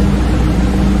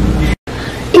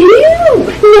 Ew!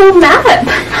 No map!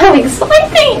 How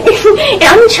exciting!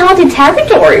 Uncharted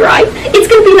territory, right? It's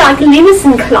gonna be like Lewis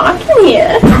and Clark in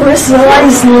here.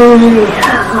 Precisely.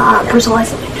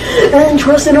 Precisely. And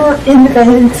trust in our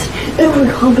advanced,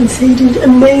 overcompensated,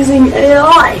 amazing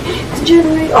AI to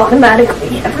generate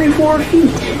automatically every 4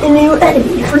 feet a new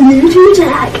enemy for you to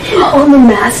attack on the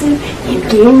massive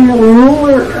in-game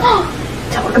ruler.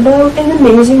 Talk about an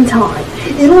amazing time.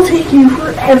 It'll take you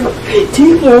forever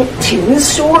to get to the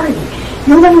story.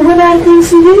 You'll never run out of things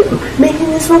to do, making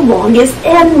this the longest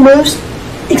and most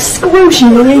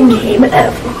excruciating game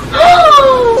ever.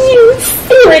 You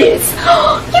serious?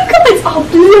 You guys are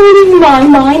blowing my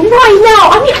mind right now.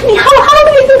 I mean, how are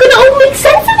we even going to all make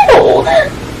sense of it all?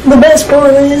 The best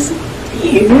part is,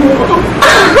 you.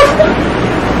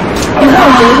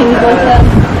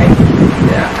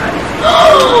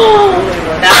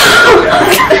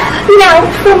 Now,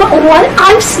 from what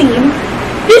I've seen,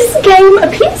 this game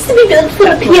appears to be built for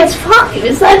a PS5,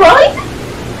 is that right?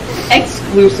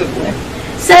 Exclusively.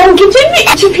 So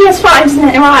get your PS5s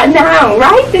right now,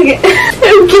 right? Get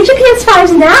your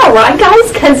PS5s now, right,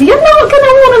 guys? Because you're not going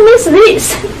to want to miss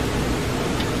this.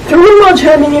 Through much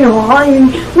hemming and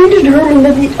hawing, we determined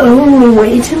that the only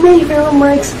way to make Verum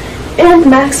Rex and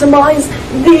maximize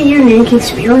the unique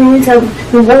experience of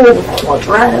the world of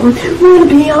Quadratum would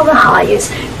be on the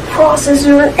highest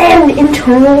processor and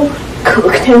internal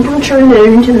cook temperature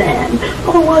known to man,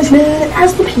 otherwise known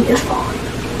as the PS5.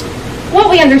 Well,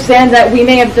 we understand that we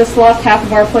may have just lost half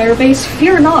of our player base.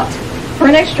 Fear not. For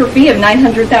an extra fee of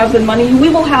 900,000 money, we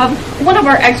will have one of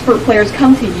our expert players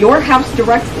come to your house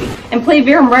directly and play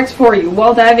Verum Rex for you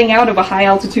while diving out of a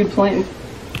high-altitude plane.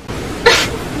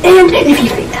 And if you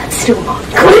think that's still not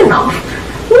good enough,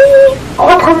 we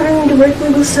are partnering directly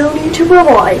with Sony to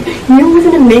provide you with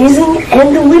an amazing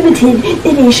and limited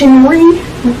edition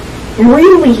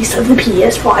release of the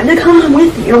PS5 that comes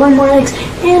with Verum Rex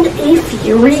and a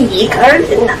free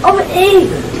carton of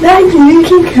eggs that you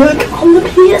can cook on the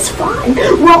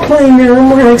PS5 while playing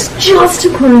Verum Rex, just to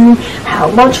prove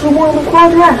how much the world of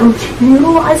Quadratum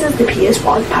utilizes the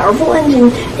PS5's powerful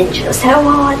engine and just how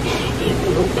hot it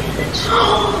will get.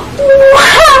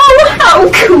 Wow, how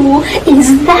cool is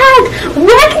that?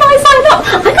 Where can I sign up? I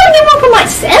gotta get one for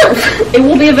myself. It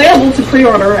will be available to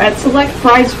pre-order at select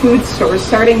Fry's food stores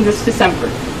starting this December,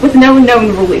 with no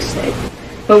known release date.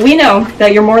 But we know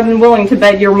that you're more than willing to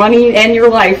bet your money and your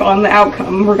life on the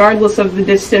outcome, regardless of the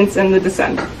distance and the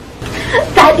descent.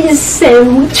 That is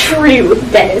so true,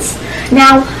 Des.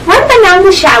 Now, right by now in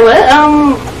the shower,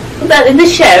 the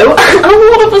show, a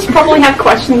lot of us probably have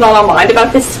questions on our mind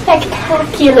about this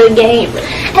spectacular game.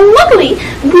 And luckily,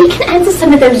 we can answer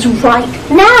some of those right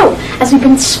now, as we've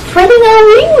been spreading our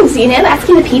wings, you know,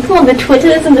 asking the people on the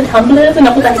Twitters and the Tumblrs and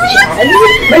all that jazz.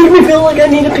 Make me feel like I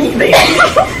need a pee, baby.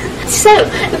 So,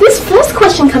 this first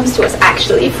question comes to us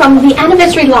actually from the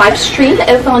anniversary live stream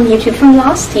over on YouTube from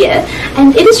last year,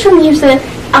 and it is from user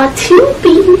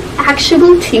 2B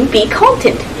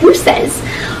content, who says,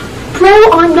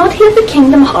 "Bro, I'm not here for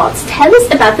Kingdom Hearts. Tell us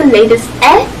about the latest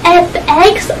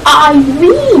FFX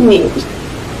RE news."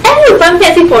 Oh, Final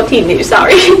Fantasy 14 news,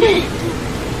 sorry.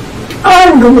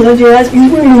 I'm glad you asked,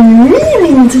 because we've been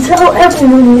meaning to tell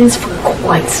everyone this for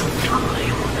quite some time.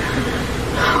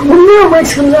 When VE3RUM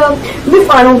Rex comes out, the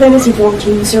Final Fantasy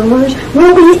 14 servers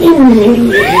will be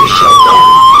immediately shut down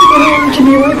in order to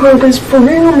be repurposed for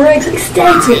VE3RUM Rex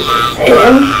extensive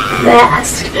and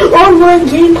fast online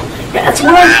gameplay. That's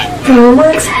why VE3RUM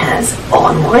Rex has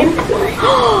online play.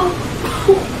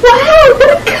 Wow,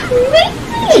 what a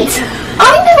commitment! I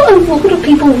know a lot of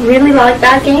people really like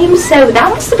that game, so that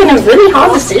must have been a really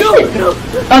hard decision. Oh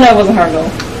no, it wasn't hard at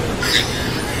all.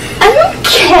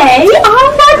 Okay, I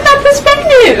like that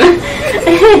perspective.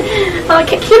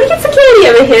 Okay, can we get security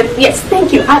over here? Yes,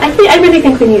 thank you. I really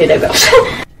think we need it over.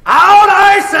 Out,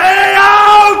 I say,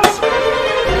 out!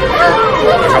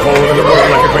 There's a hole in the world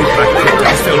like a great black pit.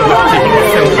 I'm filled with people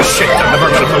filled with shit. I've never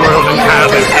run of the world and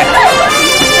have it.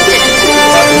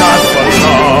 But not for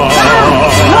long.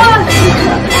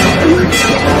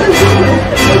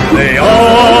 They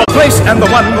all place, and the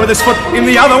one with his foot in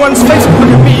the other one's face. Look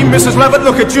at me, Mrs. Levitt,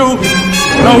 look at you.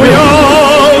 No, we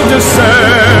all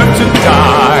deserve to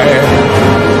die.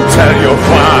 Tell you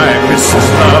why, Mrs.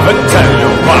 Levitt, tell you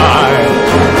why.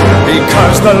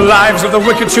 Because the lives of the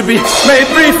wicked should be made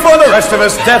brief. For the rest of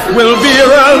us, death will be a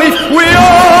relief. We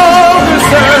all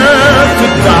deserve to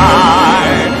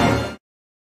die.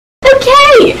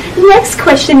 Okay, next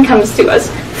question comes to us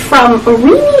from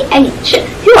Rini H,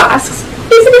 who asks,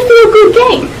 "Is it a feel-good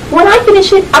game? When I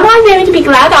finish it, am I going to be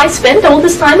glad I spent all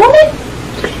this time on it?"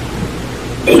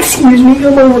 Excuse me,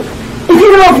 come on. If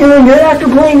you're not feeling good after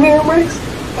playing VE3RUM Rex,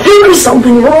 there's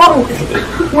something wrong with you.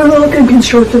 We're not good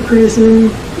constructive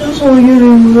criticism. That's all you're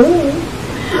doing wrong.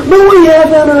 But we have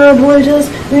found in our playtest,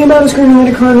 the amount of screen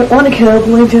rate occurred on account of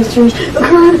playtesters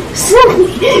occurred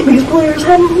simply because players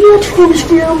hadn't yet finished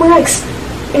VE3RUM Rex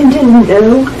and didn't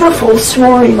know the full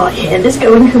story. My head is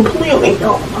going completely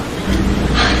numb.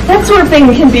 That sort of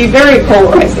thing can be very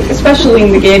polarizing, especially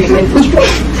in the gaming industry.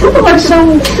 People are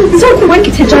so quick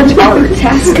to judge art, to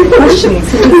ask questions.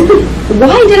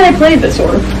 Why did I play this, or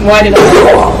why did I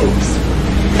play this?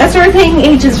 That sort of thing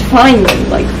ages finely,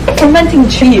 like fermenting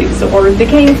cheese or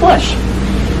decaying flesh.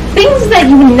 Things that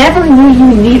you never knew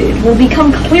you needed will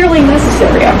become clearly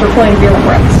necessary after playing VE3RUM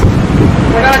Rex.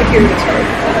 We're not here to start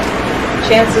that.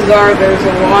 Chances are there's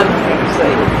a lot of things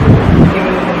that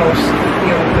even the most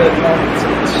feel-good moments of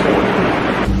the story.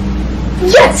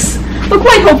 Yes! But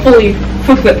quite hopefully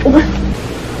fulfilled.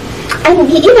 And,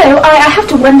 you know, I have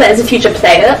to wonder as a future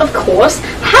player, of course,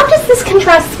 how does this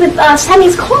contrast with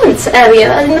Sammy's comments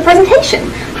earlier in the presentation?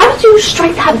 How did you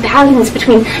strike that balance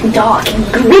between dark and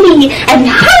gritty and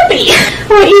happy?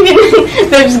 Or even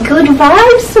those good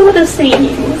vibes sort of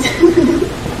scenes?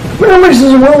 Rex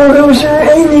is a roller coaster,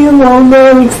 and the long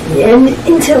moments end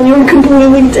until you're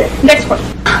completely dead. Next one.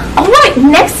 Alright,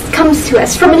 next comes to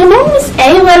us from an anonymous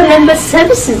AOL member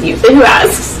services user who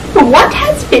asks, "What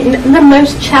has been the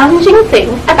most challenging thing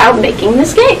about making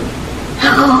this game?"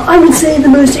 I would say the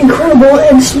most incredible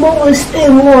and smallest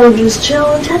and largest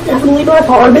challenge has definitely by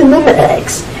far been the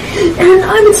mechs. And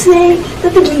I would say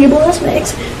that the Gigablast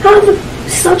mechs have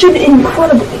such an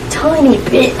incredibly tiny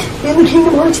bit in the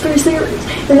Kingdom Hearts 3 series,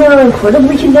 and there are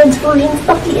incredibly condensed versions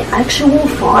of the actual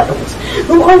files.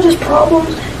 The largest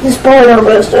problems, despite our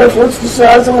best efforts to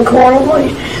size them accordingly,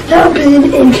 have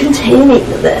been in containing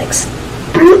the mechs.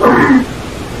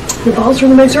 The files for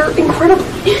the mechs are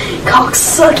incredibly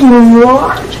cocksuckingly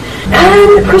large.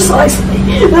 And precisely,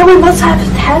 that we must have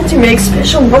had to make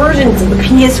special versions of the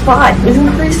PS5 with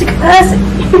increased capacity,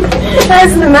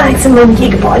 as the maximum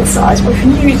gigabyte size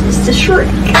refuses to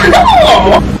shrink.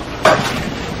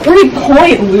 Great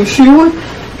point, Lushu.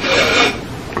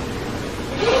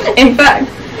 In fact,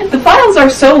 the files are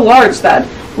so large that,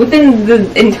 within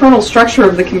the internal structure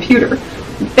of the computer,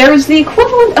 there is the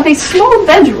equivalent of a small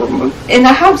bedroom in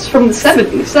a house from the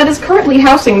 70s that is currently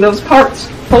housing those parts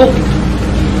fully.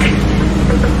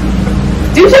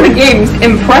 due to the game's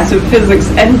impressive physics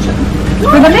engine.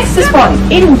 For the mix to spawn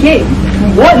in-game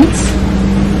once,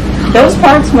 those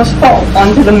parts must fall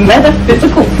onto the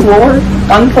metaphysical floor,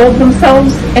 unfold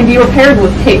themselves, and be repaired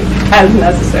with tape as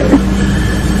necessary.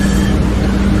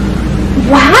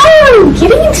 Wow,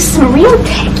 getting into some real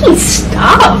techie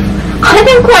stuff. I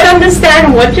don't quite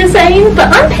understand what you're saying,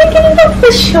 but I'm picking it up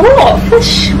for sure, for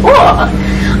sure.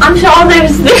 I'm sure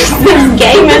there's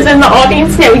gamers in the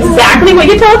audience know exactly what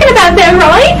you're talking about there,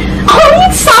 right? I'm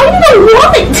excited, I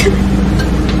love it!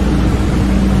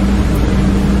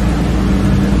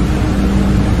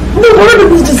 The word of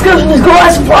this discussion is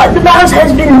classified. The mouse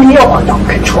has been beyond our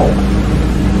control.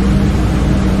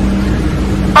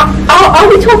 Are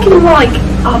we talking like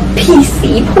a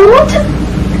PC port?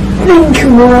 Think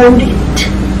around it.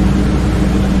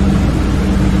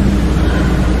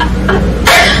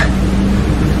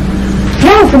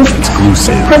 Now for this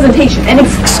exclusive presentation and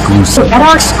exclusive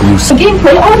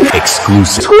gameplay on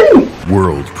exclusive screen.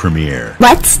 World premiere.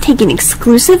 Let's take an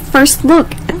exclusive first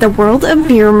look at the world of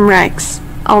Verum Rex.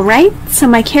 Alright, so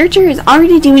my character is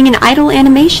already doing an idle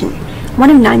animation,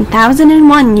 one of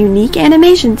 9,001 unique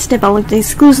animations developed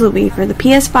exclusively for the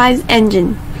PS5's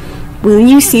engine. Will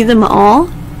you see them all?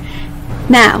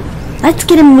 Now, let's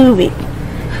get him moving.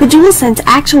 The DualSense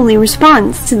actually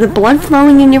responds to the blood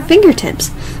flowing in your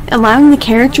fingertips, allowing the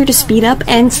character to speed up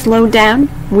and slow down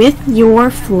with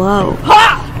your flow.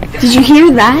 Did you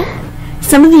hear that?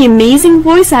 Some of the amazing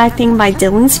voice acting by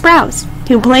Dylan Sprouse,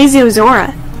 who plays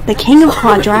Yozora, the king of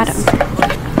Quadratum.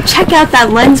 Check out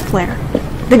that lens flare.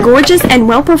 The gorgeous and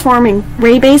well-performing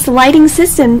ray-based lighting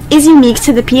system is unique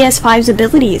to the PS5's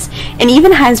abilities, and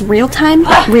even has real-time,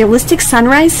 realistic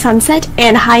sunrise, sunset,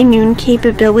 and high noon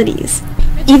capabilities.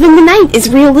 Even the night is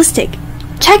realistic.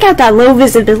 Check out that low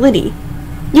visibility.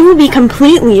 You will be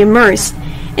completely immersed,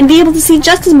 and be able to see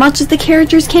just as much as the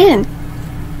characters can.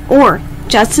 Or,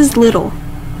 just as little.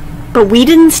 But we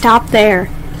didn't stop there.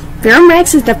 Verum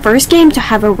Rex is the first game to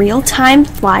have a real-time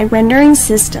fly rendering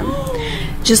system.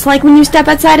 Just like when you step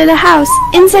outside of the house,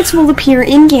 insects will appear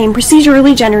in-game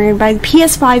procedurally generated by the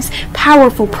PS5's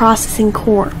powerful processing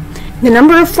core. The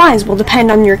number of flies will depend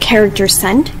on your character's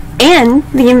scent, and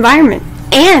the environment,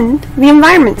 and the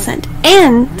environment scent,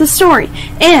 and the story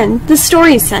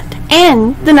scent,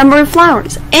 and the number of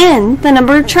flowers, and the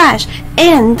number of trash,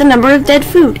 and the number of dead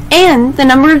food, and the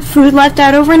number of food left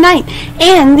out overnight,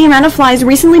 and the amount of flies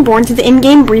recently born to the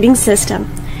in-game breeding system.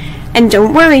 And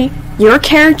don't worry, your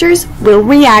characters will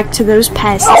react to those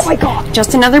pests. Oh my god!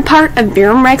 Just another part of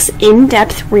Verum Rex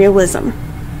in-depth realism.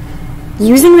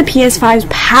 Using the PS5's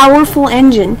powerful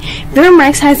engine, Verum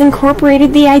Rex has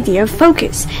incorporated the idea of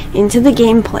focus into the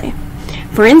gameplay.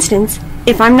 For instance,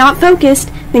 if I'm not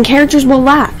focused, then characters will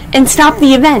laugh and stop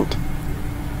the event.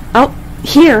 Oh,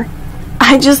 here,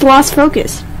 I just lost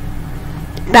focus.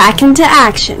 Back into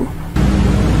action.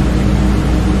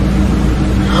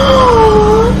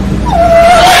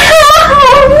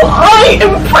 I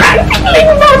am practically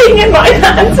running in my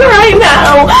pants right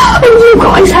now, and you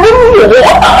guys have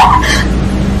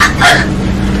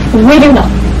more. We do not.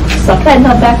 Suck that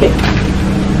nut back in.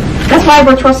 That's why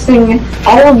we're trusting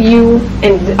all of you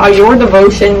and your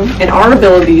devotion and our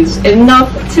abilities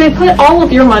enough to put all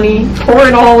of your money, pour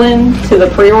it all in to the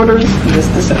pre-orders this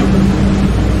December.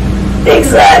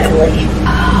 Exactly.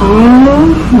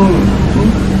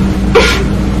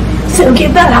 So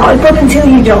get that hype up until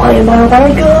you die, am I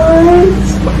right,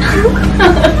 guys?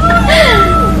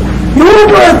 You're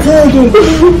breathtaking!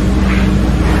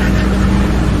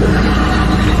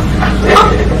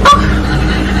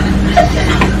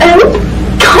 Oh,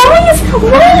 guys,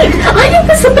 wait! I think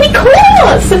there's somebody calling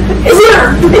us! Is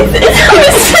there?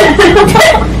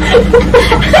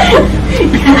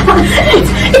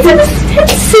 It's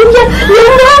Tetsuya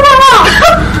Nomura!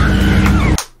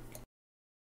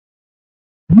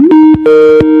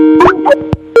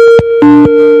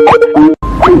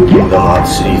 キングダムハー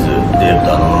ツシリーズディレク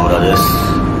ターの野村です。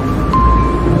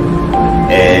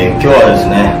今日はです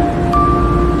ね、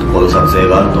こういう撮影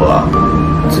があるとは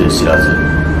つゆ知らず。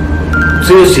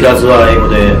つゆ知らずは英語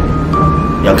で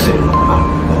訳せるのかな。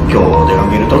今日出か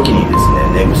けるときにです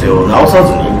ね、寝癖を直さ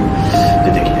ずに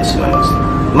出てきてしまいました。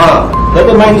まあ、だい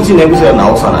たい毎日寝癖は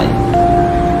直さない。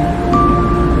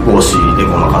帽子で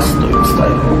ごまかすというスタイ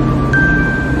ルを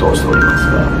通しております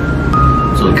が、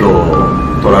ちょっと今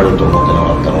日撮られると思ってな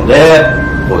かったので、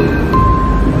こういう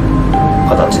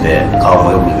形で顔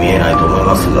もよく見えないと思い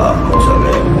ますが、申し訳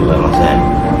ございません。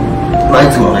まあい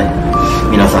つもね、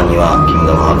皆さんにはキング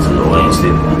ダムハーツ応援して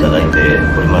いただいて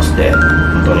おりまして、本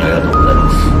当にありがとうございま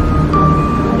す。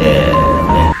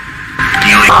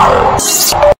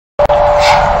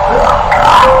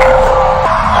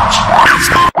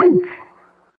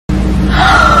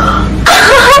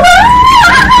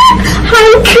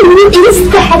is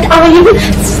that? I am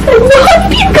so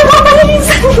happy, guys!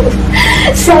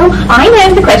 So, I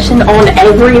know the question on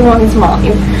everyone's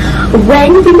mind.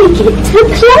 When do we get to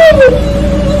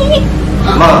play?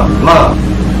 Mom.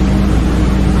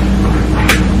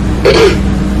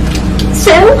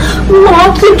 So,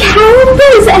 mark your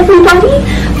calendars, everybody.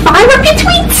 Fire up your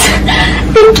tweets.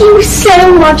 Thank you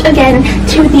so much again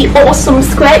to the awesome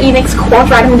Square Enix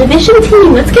Quadratum Division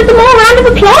team. Let's give them all a round of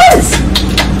applause.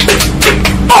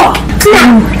 Oh,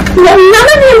 now, none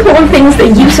of the important things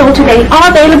that you saw today are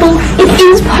available. It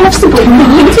is possible for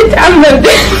you to download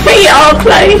the VR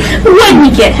play when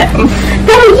you get home.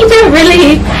 Though you don't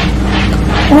really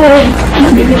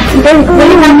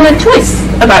have a choice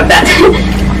about that.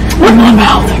 In my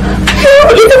mouth.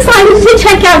 Who is excited to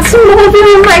check out some more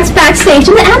Verum Rex backstage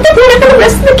and add the dinner for the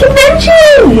rest of the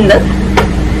convention?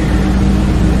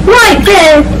 Right,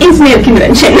 there is no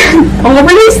convention or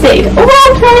release date or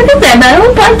playable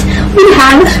demo, but we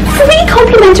have free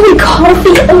complimentary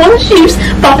coffee, orange juice,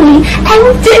 bubbly, and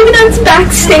donuts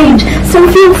backstage. So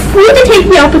feel free to take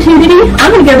the opportunity.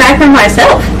 I'm gonna go back there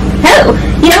myself. Hell,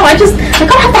 you know, I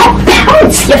gotta have that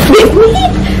bounce. You with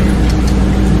me?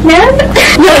 No?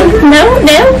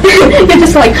 You're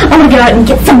just like, I'm gonna go out and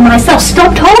get some myself.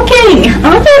 Stop talking.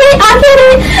 I get it.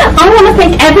 I want to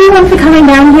thank everyone for coming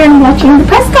down here and watching the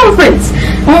press conference.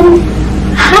 And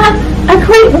have a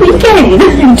great weekend.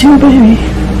 You too, baby.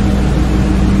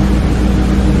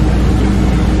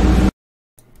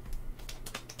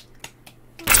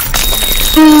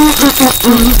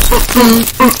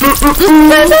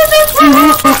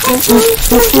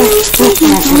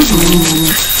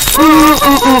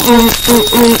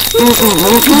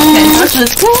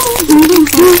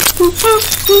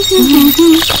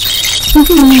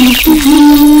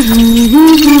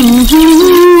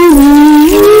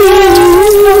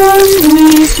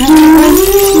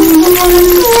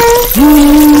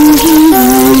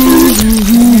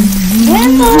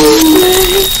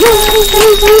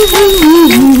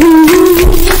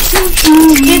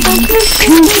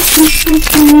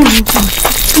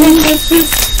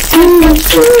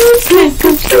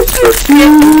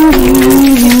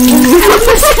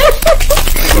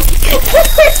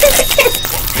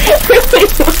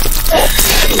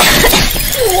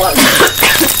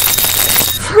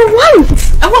 For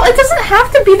once! Well, it doesn't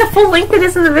have to be the full length it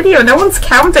is in the video. No one's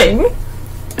counting.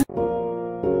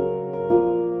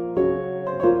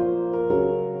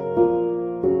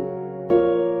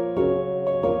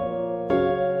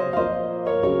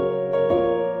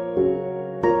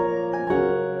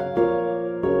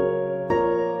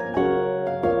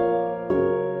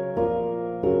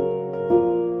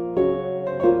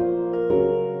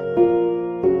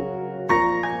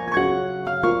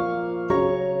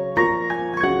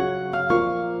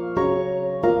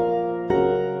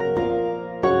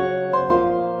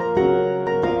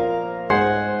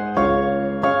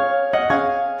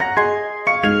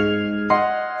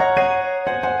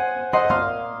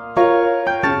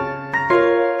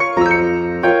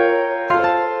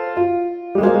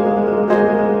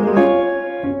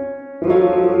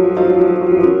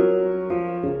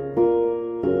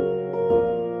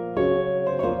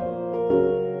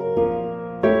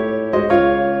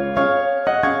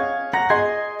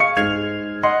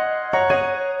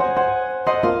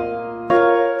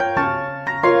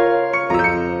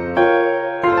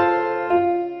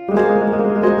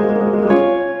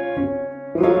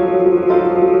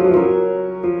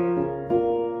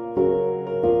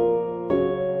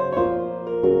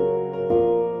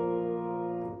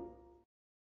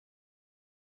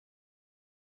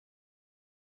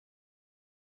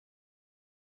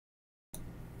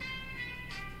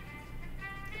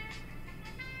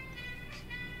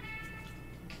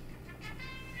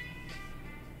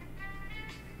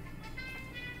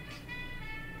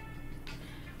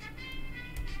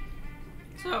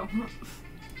 So,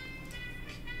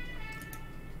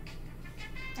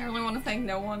 I really want to thank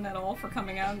no one at all for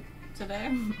coming out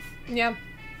today. Yep.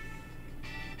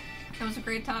 It was a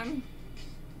great time.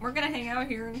 We're gonna hang out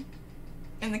here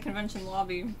in the convention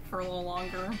lobby for a little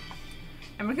longer.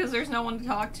 And because there's no one to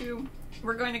talk to,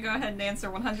 we're going to go ahead and answer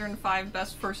 105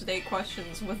 best first date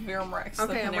questions with Verum Rex, the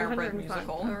Panera Bread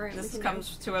Musical. Right, this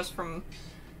comes to us from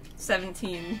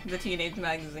 17, the teenage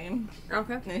magazine.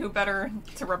 Okay. And who better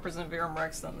to represent Verum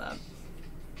Rex than that?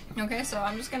 Okay, so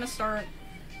I'm just gonna start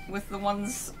with the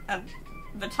ones at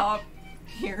the top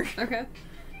here. Okay.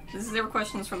 This is their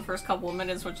questions for the first couple of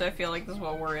minutes, which I feel like this is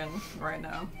what we're in right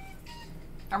now.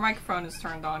 Our microphone is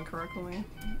turned on correctly.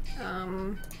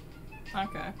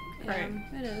 Okay, great.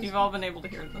 Yeah, it is. You've all been able to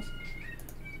hear this.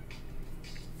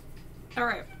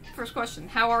 Alright, first question.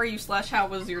 How are you / how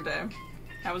was your day?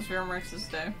 How was Verum Rex's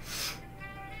day?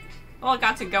 Well, it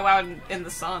got to go out in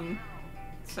the sun,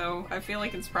 so I feel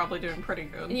like it's probably doing pretty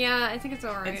good. Yeah, I think it's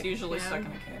alright. It's usually stuck in a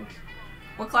cave.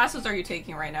 What classes are you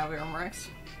taking right now, Verum Rex?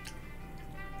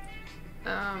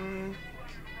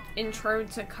 Intro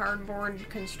to cardboard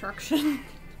construction.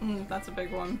 That's a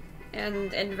big one.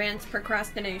 And advanced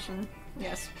procrastination.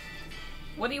 Yes.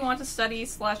 What do you want to study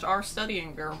 / are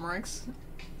studying, Verum Rex?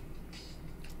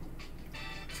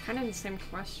 It's kind of the same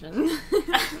question.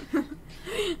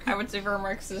 I would say Verum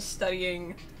Rex is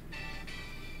studying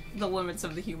the limits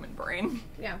of the human brain.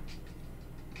 Yeah.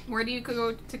 Where do you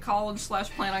go to college /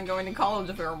 plan on going to college,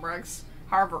 Verum Rex?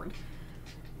 Harvard.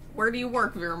 Where do you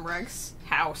work, Verum Rex?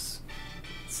 House.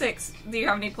 6. Do you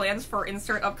have any plans for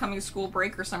insert upcoming school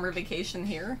break or summer vacation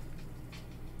here?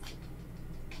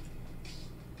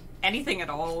 Anything at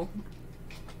all.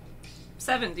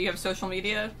 7. Do you have social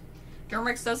media? Verum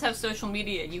Rex does have social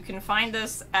media. You can find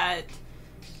us at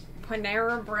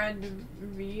Panera Bread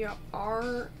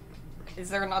VR. Is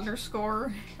there an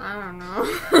underscore? I don't know.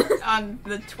 On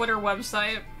the Twitter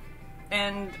website,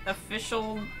 and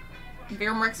official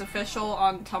Verum Rex official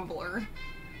on Tumblr,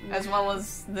 as well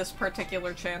as this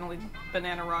particular channel,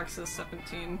 Banana Rocks is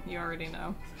 17. You already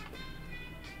know.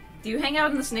 Do you hang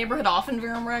out in this neighborhood often,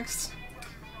 Verum Rex?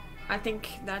 I think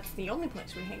that's the only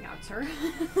place we hang out, sir.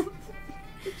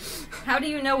 How do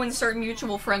you know insert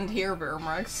mutual friend here, Verum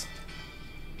Rex?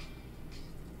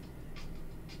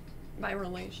 By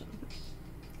relation.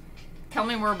 Tell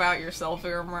me more about yourself,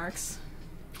 Verum Rex.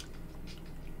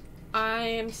 I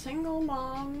am single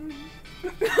mom.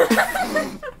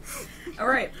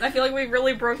 Alright, I feel like we've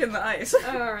really broken the ice.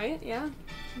 Alright, yeah.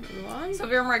 Move on. So,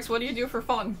 Verum Rex, what do you do for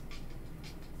fun?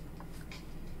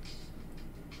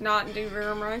 Not do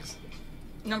Verum Rex.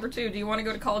 Number 2, do you want to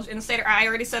go to college in-state? I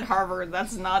already said Harvard,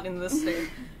 that's not in this state.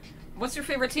 What's your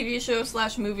favorite TV show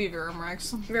 / movie, Verum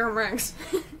Rex? Verum Rex.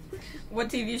 What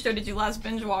TV show did you last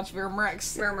binge watch, Verum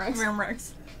Rex? Verum Rex. Verum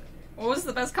Rex. What was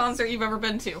the best concert you've ever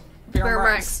been to? Verum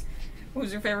Rex.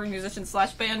 Who's your favorite musician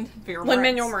 / band? Verum Rex.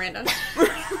 Lin-Manuel Miranda.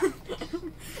 Do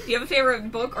you have a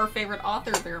favorite book or favorite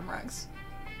author, Verum Rex?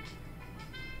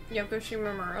 Yoko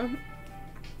Shimomura.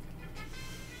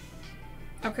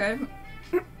 Okay.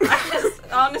 I was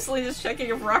honestly just checking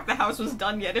if Rock the House was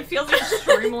done yet. It feels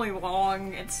extremely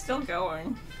long. It's still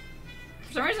going.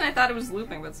 For some reason I thought it was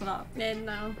looping, but it's not.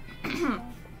 No.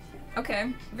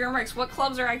 Okay. Verum Rex, what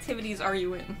clubs or activities are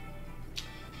you in?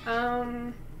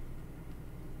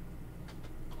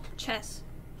 Chess.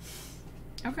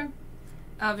 Okay.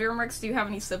 Verum Rex, do you have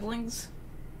any siblings?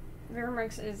 Verum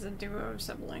Rex is a duo of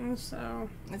siblings, so...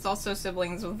 It's also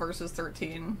siblings with Versus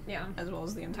 13. Yeah. As well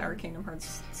as the entire Kingdom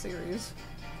Hearts series.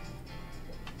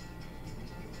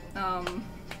 Verum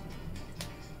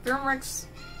Rex,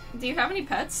 do you have any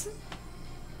pets?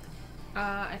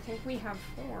 I think we have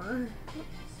 4.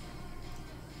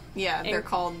 Yeah, they're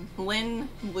called Lynn,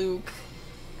 Luke,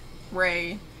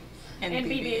 Ray, and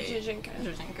BB-8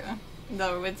 Jujinka.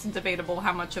 Though it's debatable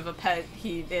how much of a pet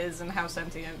he is and how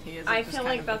sentient he is. I feel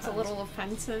like that's a little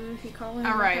offensive if you call him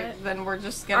Alright, a pet. then we're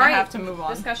just gonna have to move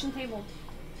on. Discussion table.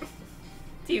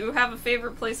 Do you have a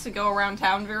favorite place to go around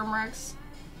town, Verum Rex?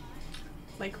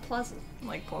 Lake Pleasant.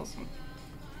 Lake Pleasant.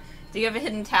 Do you have a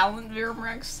hidden talent, Verum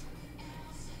Rex?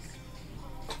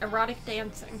 Erotic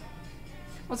dancing.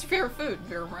 What's your favorite food,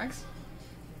 Verum Rex?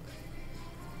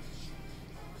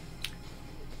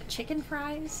 Chicken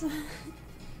fries.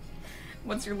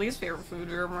 What's your least favorite food,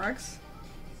 Verum Rex?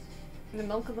 The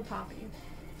milk of the poppy.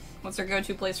 What's your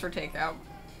go-to place for takeout?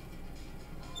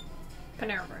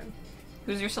 Panera Bread.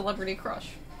 Who's your celebrity crush?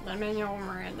 Lin-Manuel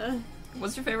Miranda.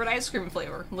 What's your favorite ice cream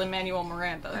flavor? Lin-Manuel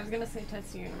Miranda. I was gonna say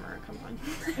Tetsuya Nomura, come on.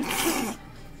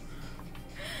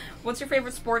 What's your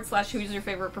favorite sport / who's your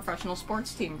favorite professional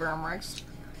sports team, Verum Rex?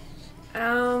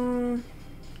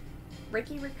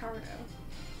 Ricky Ricardo.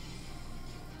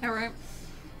 Alright.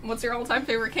 What's your all-time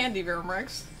favorite candy, Verum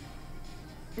Rex?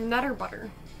 Nutter butter.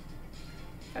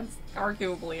 That's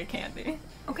arguably a candy.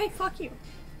 Okay, fuck you.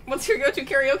 What's your go-to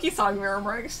karaoke song, Verum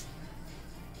Rex?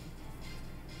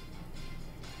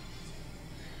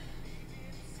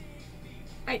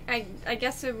 I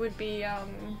guess it would be,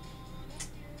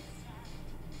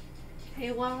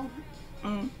 Halo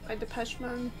by Depeche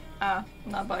Mode.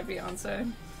 Not by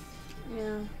Beyonce.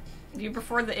 Yeah. Do you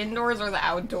prefer the indoors or the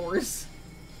outdoors?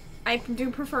 I do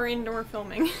prefer indoor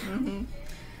filming. Mm-hmm.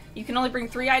 You can only bring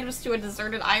 3 items to a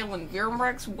deserted island. Verum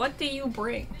Rex, what do you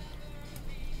bring?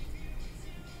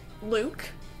 Luke.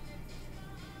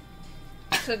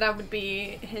 So that would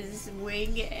be his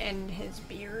wig and his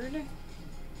beard.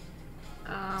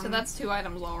 So that's 2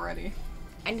 items already.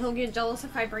 And he'll get jealous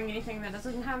if I bring anything that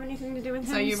doesn't have anything to do with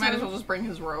him. So you might as well just bring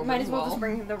his robe. Might as well just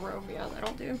bring the robe, yeah,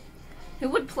 that'll do. Who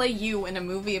would play you in a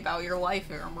movie about your life,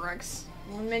 Verum Rex?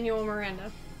 Manuel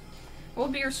Miranda. What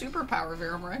would be your superpower,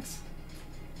 Verum Rex?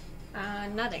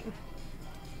 Nutting.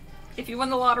 If you won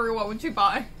the lottery, what would you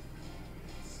buy?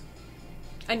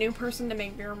 A new person to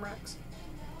make Verum Rex.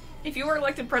 If you were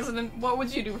elected president, what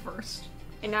would you do first?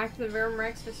 Enact the Verum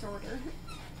Rex disorder.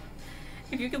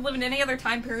 If you could live in any other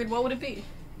time period, what would it be?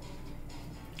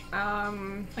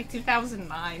 Like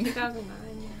 2009.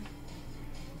 2009, yeah.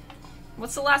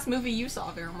 What's the last movie you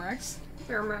saw, Verum Rex?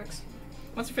 Verum Rex.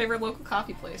 What's your favorite local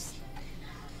coffee place?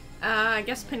 I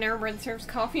guess Panera Bread serves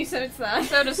coffee, so it's that.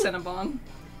 So does Cinnabon.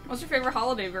 What's your favorite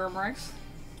holiday, Verum Rex?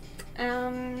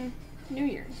 New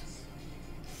Year's.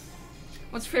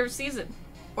 What's your favorite season?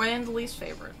 And the least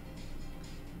favorite?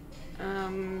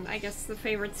 I guess the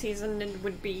favorite season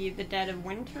would be the dead of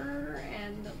winter,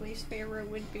 and the least favorite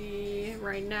would be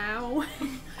right now.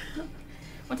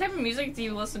 What type of music do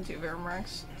you listen to, Verum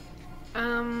Rex?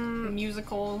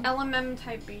 Musical? LMM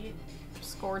type beat.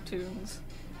 Score tunes.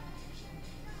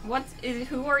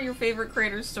 Who are your favorite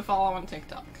creators to follow on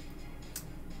TikTok?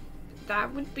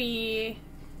 That would be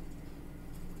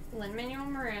Lin-Manuel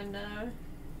Miranda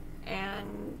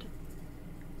and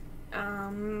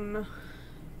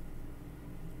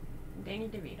Danny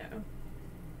DeVito.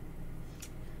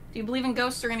 Do you believe in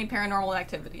ghosts or any paranormal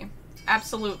activity?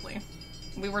 Absolutely.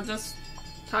 We were just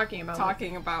talking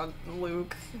about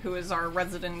Luke, who is our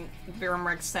resident Verum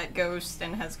Rex set ghost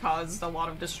and has caused a lot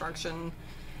of destruction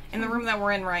in the room that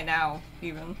we're in right now,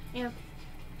 even. Yeah.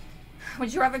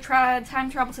 Would you rather try time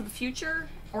travel to the future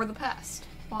or the past?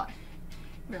 Why?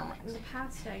 Verum Rex. The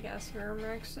past, I guess, Verum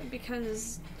Rex,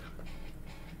 because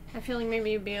I feel like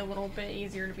maybe it'd be a little bit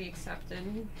easier to be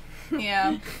accepted.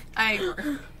 Yeah, I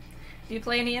agree. Do you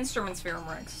play any instruments, Verum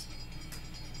Rex?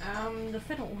 The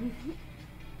fiddle.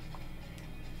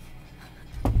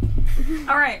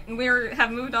 Alright, we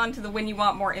have moved on to the when you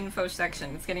want more info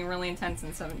section. It's getting really intense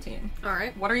in 17.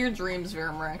 Alright. What are your dreams,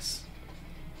 Verum Rex?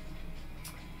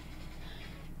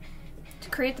 To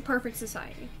create the perfect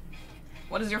society.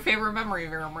 What is your favorite memory,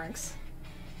 Verum Rex?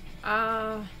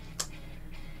 That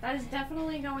is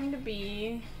definitely going to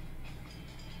be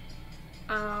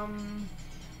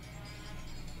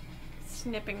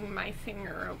snipping my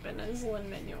finger open as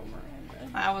Lin-Manuel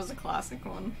Miranda. That was a classic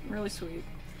one. Really sweet.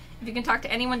 If you can talk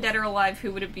to anyone dead or alive,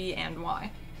 who would it be and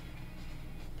why?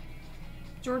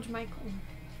 George Michael.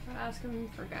 I'd ask him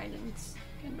for guidance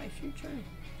in my future.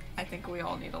 I think we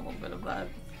all need a little bit of that.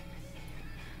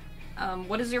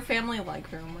 What is your family like,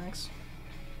 Verum Rex?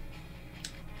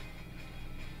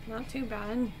 Not too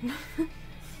bad.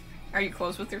 Are you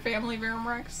close with your family, Verum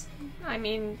Rex? I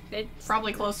mean, it's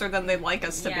probably closer than they'd like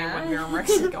us to be when Verum Rex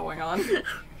is going on.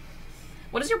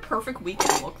 What does your perfect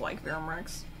weekend look like, Verum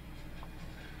Rex?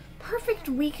 Perfect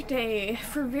weekday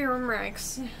for Verum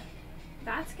Rex.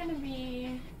 That's gonna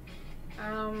be,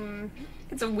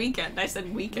 It's a weekend. I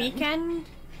said weekend. Weekend?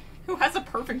 Who has a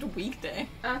perfect weekday?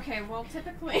 Okay, well,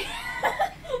 typically...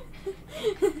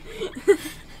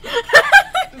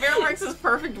 Verum Rex's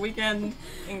perfect weekend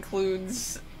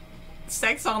includes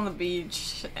sex on the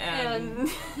beach and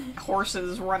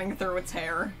horses running through its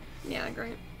hair. Yeah,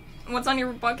 great. What's on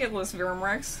your bucket list, Verum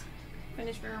Rex?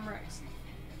 Finish Verum Rex.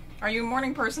 Are you a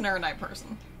morning person or a night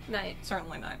person? Night.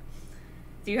 Certainly night.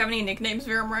 Do you have any nicknames,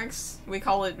 Verum Rex? We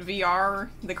call it VR,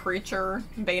 the creature,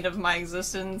 bane of my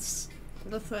existence,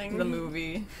 the thing, the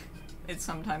movie. It's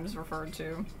sometimes referred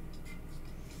to.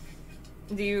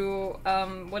 Do you,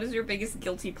 what is your biggest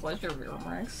guilty pleasure, Verum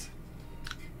Rex?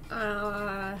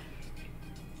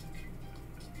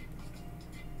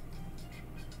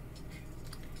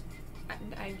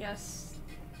 I guess,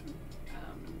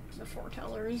 the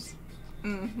foretellers.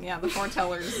 Yeah, the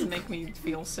foretellers make me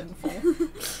feel sinful.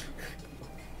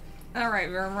 Alright,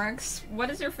 Verum Rex, what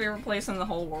is your favorite place in the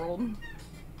whole world?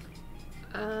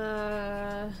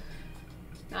 Not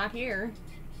here.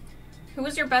 Who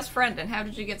was your best friend and how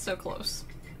did you get so close?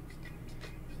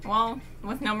 Well,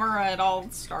 with Nomura it all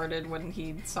started when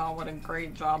he saw what a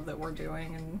great job that we're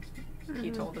doing and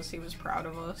he told us he was proud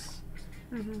of us.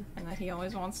 And that he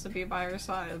always wants to be by our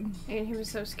side. And he was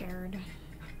so scared.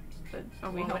 But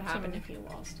what would happen if he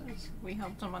lost us? We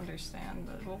helped him understand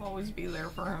that we'll always be there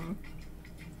for him.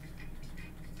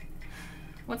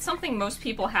 What's something most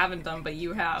people haven't done but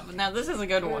you have? Now this is a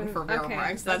good one for Verum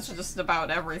Rex. That's just about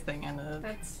everything in it.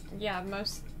 That's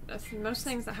most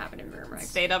things that happen in Verum Rex.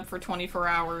 Stayed up for 24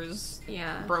 hours.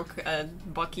 Yeah. Broke a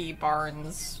Bucky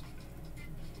Barnes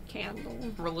candle.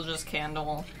 Religious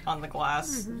candle on the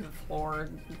glass, the floor,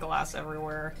 glass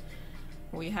everywhere.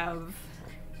 We have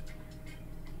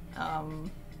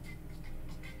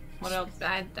What else?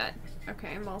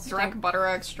 Okay, I'm all Drank butter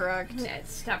extract. Yeah,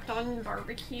 stepped on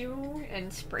barbecue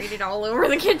and sprayed it all over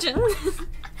the kitchen.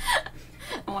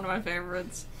 One of my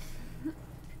favorites.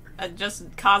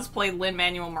 Just cosplay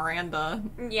Lin-Manuel Miranda.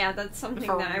 Yeah, that's something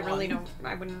For that I really one.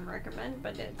 I wouldn't recommend,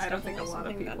 but it's I don't think a lot of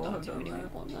something that people not have too done many that.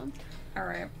 people have done.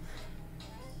 Alright.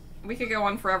 We could go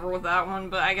on forever with that one,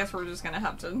 but I guess we're just gonna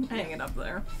have to hang it up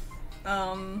there.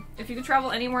 If you could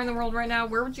travel anywhere in the world right now,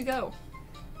 where would you go?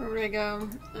 Where would I go?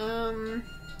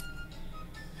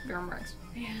 Verum Rex.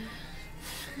 Yeah.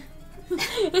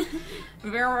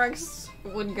 Verum Rex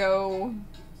would go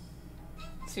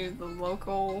to the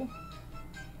local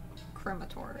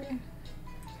crematory.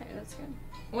 Okay, that's good.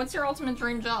 What's your ultimate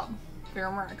dream job?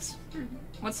 Verum Rex.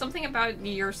 What's something about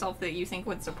yourself that you think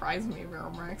would surprise me,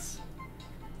 Verum Rex?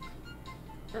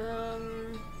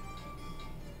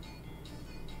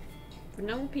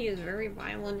 Penelope is very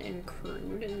violent and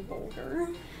crude and vulgar.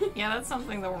 Yeah, that's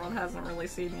something the world hasn't really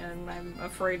seen yet, and I'm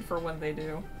afraid for when they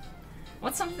do.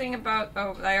 What's something about...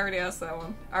 Oh, I already asked that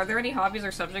one. Are there any hobbies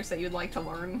or subjects that you'd like to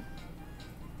learn?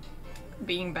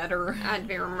 Being better At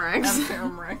Verum Rex. At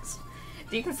Verum Rex.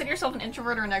 Do you consider yourself an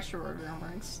introvert or an extrovert, Verum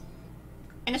Rex?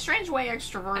 In a strange way,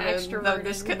 extroverted, though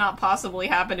this could not possibly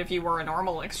happen if you were a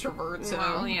normal extrovert, so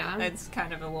well, yeah. It's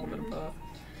kind of a little bit of both.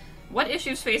 What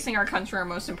issues facing our country are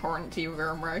most important to you,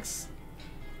 Verum Rex?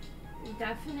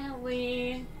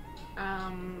 Definitely,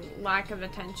 lack of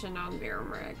attention on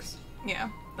Verum Rex. Yeah,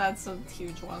 that's a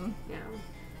huge one. Yeah.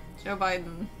 Joe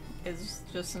Biden is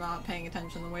just not paying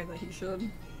attention the way that he should.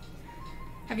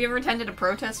 Have you ever attended a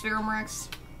protest, Verum Rex?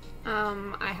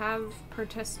 I have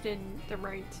protested the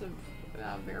rights of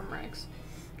Verum Rex.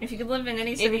 If you could live in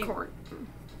any city in court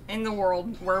in the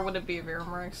world, where would it be,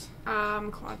 Verum Rex?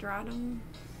 Quadratum.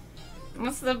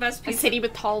 What's the best piece? A city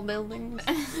with tall buildings.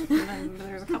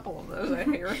 There's a couple of those, I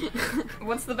hear.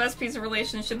 What's the best piece of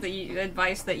relationship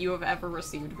advice that you have ever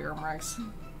received, Verum Rex?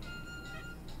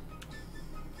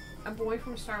 A boy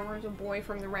from Star Wars, a boy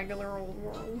from the regular old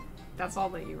world. That's all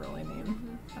that you really need.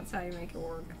 That's how you make it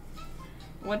work.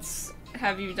 What's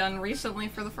have you done recently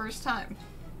for the first time?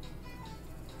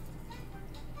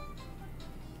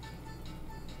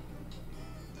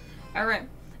 Alright.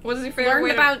 What is your favorite Learn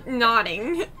way about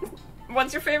nodding.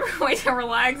 What's your favorite way to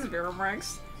relax, Verum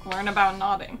Rex? Learn about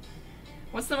nodding.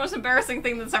 What's the most embarrassing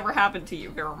thing that's ever happened to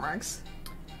you, Verum Rex?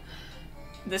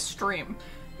 This stream.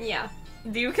 Yeah.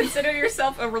 Do you consider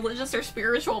yourself a religious or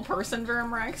spiritual person,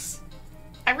 Verum Rex?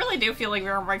 I really do feel like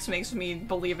Verum Rex makes me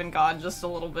believe in God just a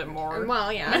little bit more.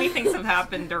 Well, yeah. Many things have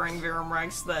happened during Verum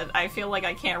Rex that I feel like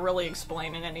I can't really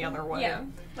explain in any other way. Yeah,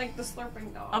 like the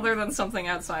slurping dog. Other than something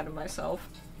outside of myself.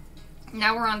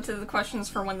 Now we're on to the questions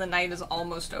for when the night is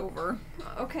almost over.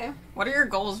 Okay. What are your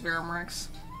goals, Verum Rex?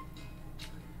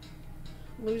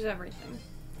 Lose everything.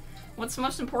 What's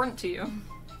most important to you?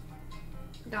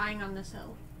 Dying on this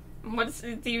hill. What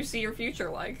do you see your future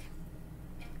like?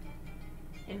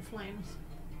 In flames.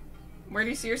 Where do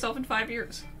you see yourself in 5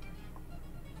 years?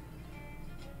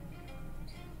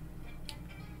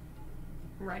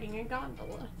 Riding a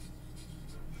gondola.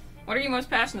 What are you most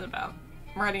passionate about?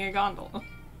 Riding a gondola.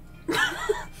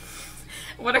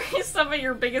 What are some of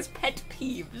your biggest pet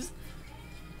peeves?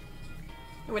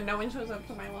 When no one shows up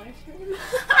to my live stream.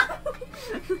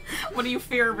 What do you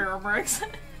fear, Verum Rex?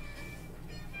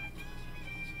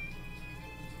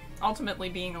 Ultimately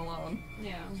being alone.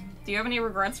 Yeah. Do you have any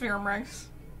regrets, Verum Rex?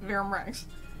 Verum Rex.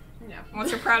 No.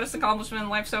 What's your proudest accomplishment in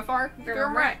life so far?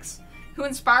 Verum Rex. Who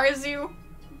inspires you?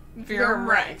 Verum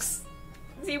Rex.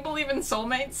 Do you believe in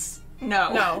soulmates?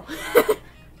 No. No.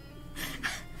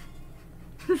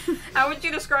 How would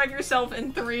you describe yourself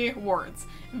in 3 words?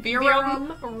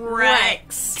 Verum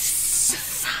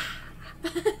Rex.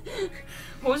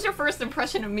 What was your first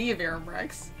impression of me, Verum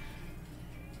Rex?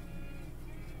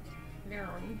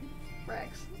 Verum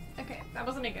Rex. Okay, that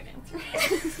wasn't a good answer.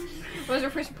 What was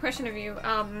your first impression of you?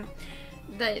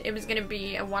 That it was gonna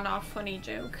be a one-off funny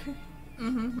joke.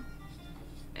 Mm-hmm.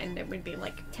 And it would be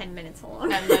like 10 minutes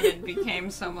long. And then it became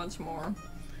so much more.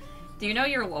 Do you know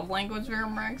your love language,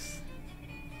 Verum Rex?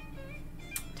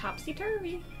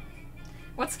 Topsy-turvy.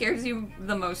 What scares you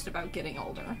the most about getting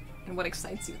older? And what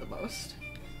excites you the most?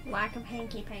 Lack of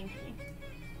hanky-panky.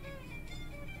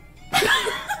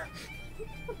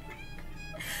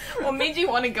 What made you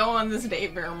want to go on this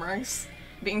date, Verum Rex?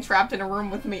 Being trapped in a room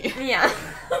with me. Yeah.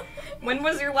 When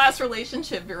was your last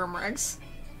relationship, Verum Rex?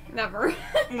 Never.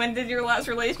 When did your last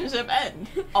relationship end?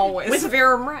 Always. With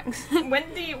Verum Rex. What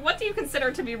do you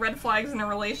consider to be red flags in a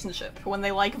relationship when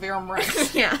they like Verum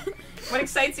Rex? Yeah. What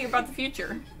excites you about the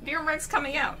future? Verum Rex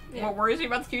coming out. Yeah. What worries you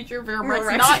about the future? Verum Verum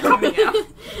Rex Rex not coming out.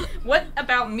 What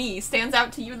about me stands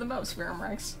out to you the most, Verum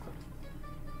Rex?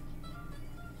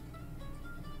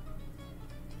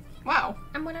 Wow.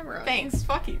 And whatever. Thanks.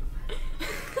 Fuck you.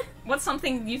 What's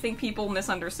something you think people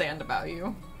misunderstand about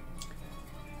you?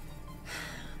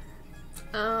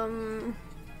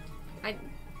 I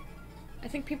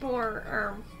think people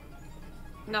are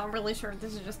not really sure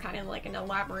this is just kind of like an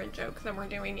elaborate joke that we're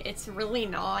doing. It's really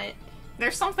not.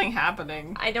 There's something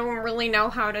happening. I don't really know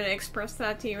how to express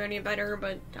that to you any better,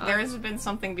 but... there has been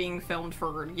something being filmed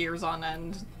for years on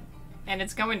end, and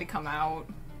it's going to come out.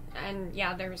 And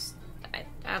yeah, there's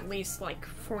at least like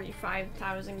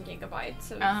 45,000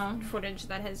 gigabytes of footage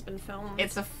that has been filmed.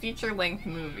 It's a feature-length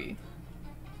movie.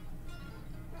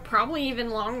 Probably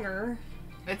even longer.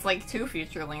 It's like 2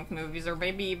 feature-length movies, or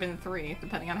maybe even 3,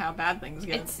 depending on how bad things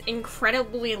get. It's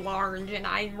incredibly large, and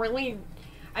I'd really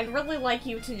like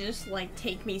you to just, like,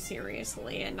 take me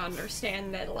seriously and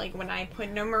understand that, like, when I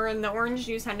put Nomura in the orange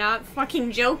juice, I'm not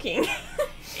fucking joking.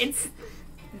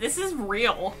 This is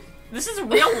real. This is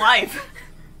real life.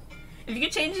 If you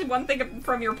could change one thing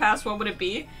from your past, what would it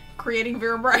be? Creating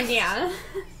Verum Rex. Yeah.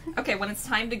 Okay, when it's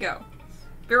time to go.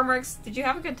 Verum Rex, did you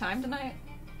have a good time tonight?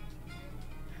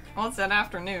 Well, it's that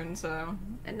afternoon, so...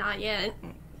 Not yet.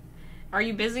 Are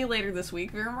you busy later this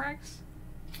week, Verum Rex?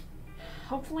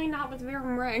 Hopefully not with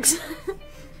Verum Rex.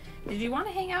 Did you want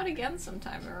to hang out again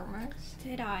sometime, Verum Rex?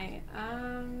 Did I?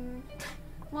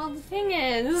 Well, the thing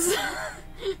is...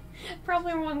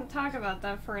 probably won't talk about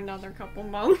that for another couple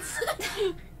months.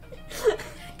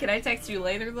 Can I text you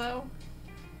later, though?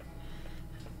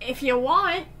 If you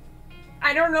want.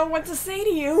 I don't know what to say to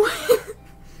you.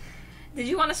 Did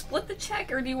you want to split the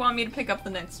check, or do you want me to pick up the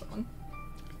next one?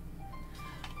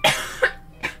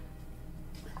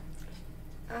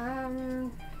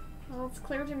 Well, it's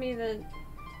clear to me that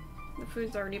the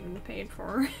food's already been paid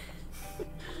for.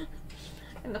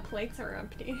 And the plates are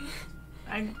empty.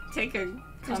 I take a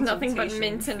There's nothing but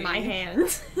mint in my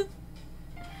hand.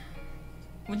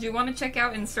 Would you want to check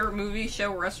out Insert Movie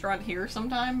Show Restaurant here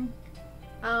sometime?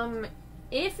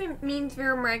 If it means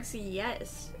Verum Rex,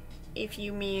 yes. If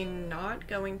you mean not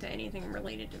going to anything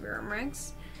related to Verum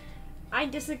Rex, I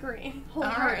disagree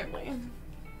wholeheartedly. Right.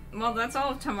 Well, that's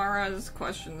all of Tamara's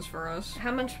questions for us.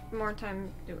 How much more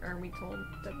time are we told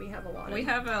that we have allotted? We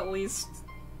have at least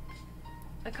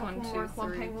a couple more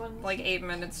Club Penguins. Like 8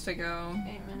 minutes to go.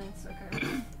 8 minutes, okay.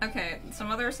 Okay, some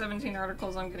other 17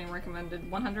 articles I'm getting recommended.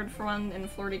 100 fun and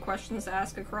flirty questions to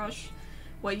ask a crush.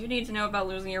 What you need to know about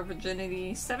losing your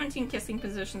virginity. 17 kissing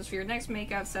positions for your next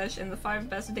makeout sesh, and the 5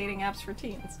 best dating apps for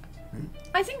teens.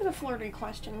 I think the flirty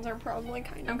questions are probably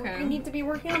kind of what we need to be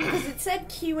working on, because it said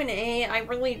Q&A. I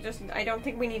don't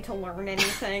think we need to learn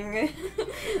anything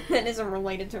that isn't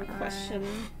related to a question.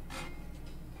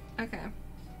 Okay.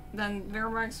 Then,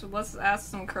 Verum Rex, let's ask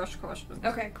some crush questions.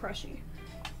 Okay, crushy.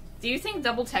 Do you think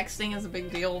double texting is a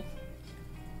big deal?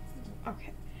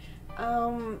 Okay.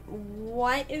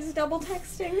 What is double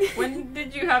texting? When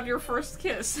did you have your first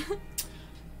kiss?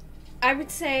 I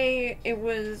would say it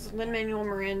was Lin-Manuel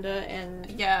Miranda and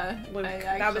Luke.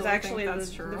 That was actually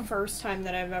the first time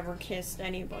that I've ever kissed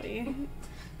anybody.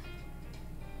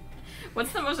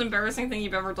 What's the most embarrassing thing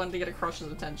you've ever done to get a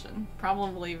crush's attention?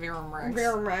 Probably Verum Rex.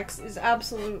 Verum Rex is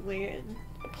absolutely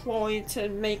a ploy to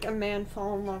make a man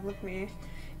fall in love with me.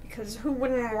 Because who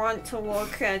wouldn't want to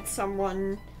look at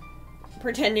someone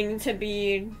pretending to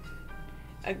be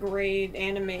a great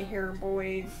anime hair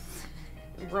boy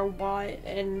robot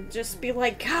and just be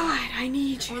like, God, I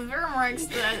need you. With Verum Rex,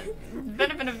 the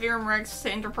benefit of Verum Rex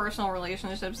to interpersonal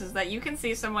relationships is that you can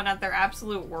see someone at their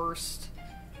absolute worst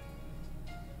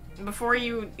before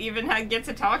you even get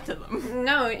to talk to them.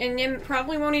 No, and it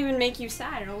probably won't even make you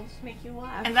sad, it'll just make you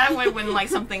laugh. And that way when like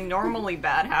something normally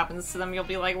bad happens to them, you'll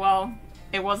be like, well,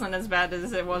 it wasn't as bad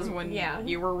as it was when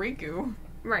you were Riku.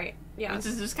 Right, yeah. Which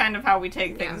is just kind of how we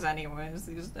take things anyways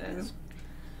these days.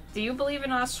 Do you believe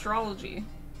in astrology?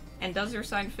 And does your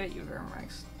sign fit you, Verum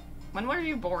Rex? When were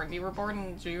you born? You were born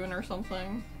in June or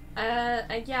something? Yeah,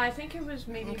 I think it was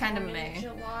maybe kind of May. in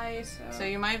July, so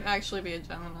you might actually be a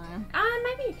Gemini. It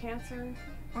might be a Cancer.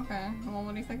 Okay, well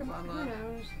what do you think about that? Who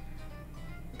knows?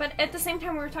 But at the same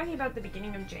time, we were talking about the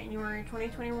beginning of January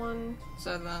 2021.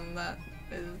 So then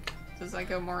does that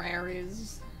go more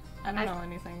Aries? I don't know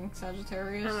anything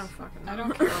Sagittarius. I don't fucking know. I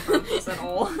don't care about this at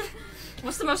all.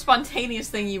 What's the most spontaneous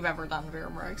thing you've ever done,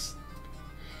 Verum Rex?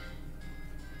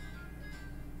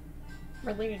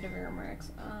 Related to Verum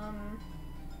Rex.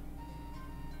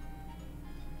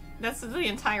 That's the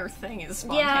entire thing is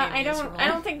spontaneous. Yeah, I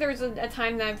don't think there's a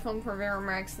time that I've filmed for Verum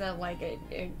Rex that like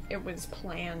it was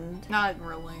planned. Not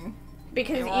really.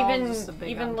 Because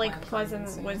even like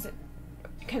Pleasant was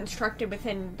constructed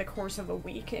within the course of a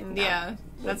week, and yeah,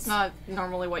 that's not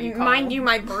normally what you call. Mind you,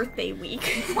 my birthday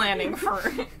week. Planning for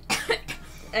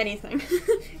anything.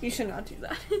 You should not do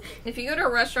that. If you go to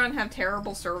a restaurant and have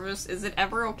terrible service, is it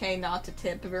ever okay not to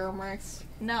tip Verum Rex?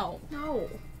 No. No.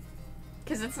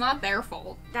 Because it's not their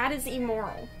fault. That is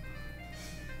immoral.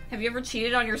 Have you ever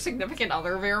cheated on your significant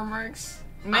other, Verum Rex?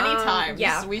 Many times.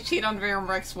 Yeah. We cheat on Verum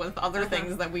Rex with other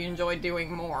things that we enjoy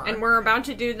doing more. And we're about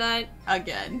to do that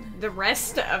again. The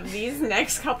rest of these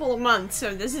next couple of months,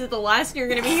 so this is the last you're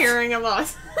going to be hearing of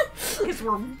us. Because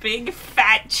we're big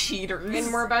fat cheaters.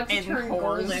 And we're about to turn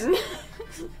golden.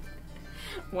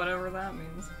 Whatever that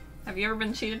means. Have you ever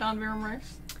been cheated on, Verum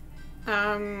Rex?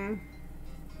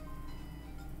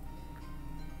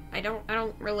 I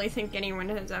don't really think anyone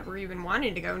has ever even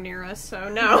wanted to go near us, so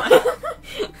no.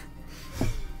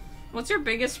 What's your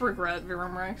biggest regret,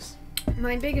 Verum Rex?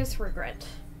 My biggest regret?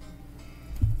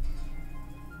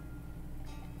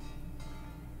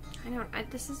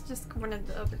 This is just one of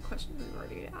the other questions we've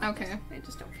already asked. Okay. I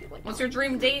just don't feel like... What's your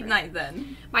dream date night,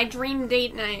 then? My dream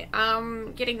date night?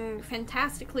 Getting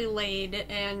fantastically laid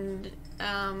and,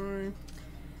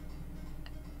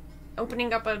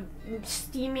 opening up a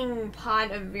steaming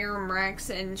pot of Verum Rex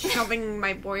and shoving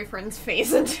my boyfriend's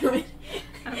face into it.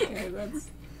 Okay, that's...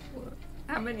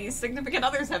 How many significant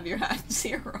others have you had?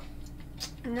 0.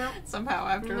 No. Somehow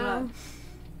after that.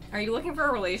 Are you looking for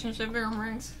a relationship, Verum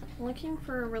Rex? Looking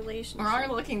for a relationship. Or are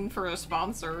you looking for a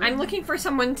sponsor? I'm looking for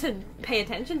someone to pay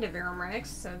attention to Verum Rex,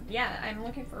 so yeah, I'm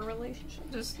looking for a relationship.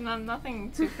 Just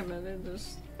nothing too committed,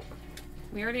 just...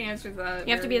 We already answered that.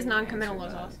 You have to be as non-committal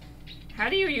as us. How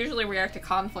do you usually react to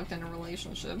conflict in a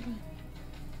relationship?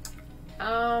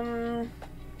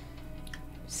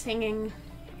 Singing.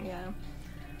 Yeah.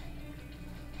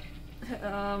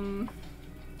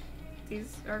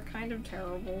 These are kind of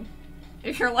terrible.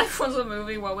 If your life was a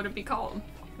movie, what would it be called?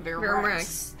 Verum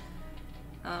Rex.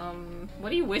 What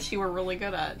do you wish you were really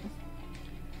good at?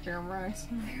 Verum Rex.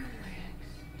 Verum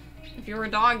Rex. If you were a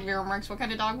dog, Verum Rex, what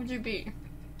kind of dog would you be?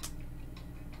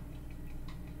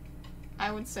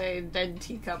 I would say dead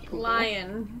teacup poodle.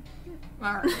 Lion.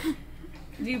 Alright.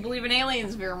 Do you believe in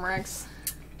aliens, Verum Rex?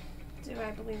 Do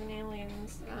I believe in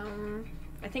aliens?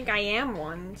 I think I am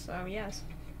one, so yes.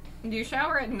 Do you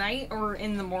shower at night or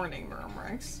in the morning, Verum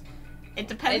Rex? It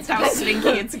depends how stinky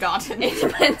it's gotten. It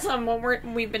depends on what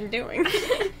we've been doing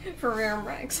for Verum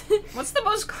Rex. What's the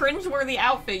most cringeworthy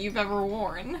outfit you've ever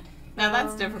worn? Now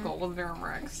that's difficult with Verum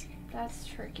Rex. That's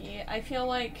tricky. I feel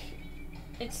like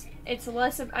it's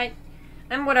less of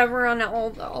I'm whatever on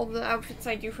all the outfits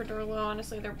I do for Durlo.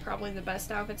 Honestly, they're probably the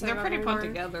best outfits I've ever worn. They're pretty put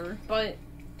together. But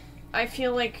I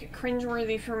feel like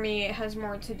cringeworthy for me has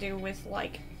more to do with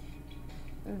like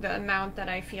the amount that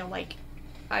I feel like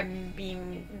I'm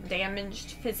being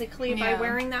damaged physically by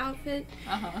wearing the outfit.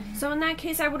 So in that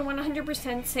case, I would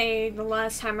 100% say the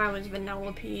last time I was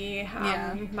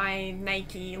Vanellope, my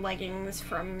Nike leggings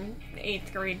from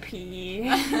 8th grade PE.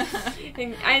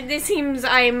 This seems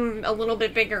I'm a little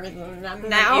bit bigger than them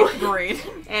now. 8th grade.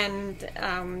 And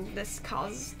this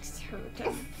caused her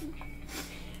to...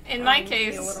 In my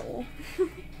case,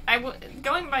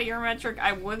 going by your metric,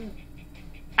 I would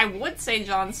say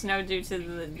Jon Snow due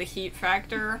to the heat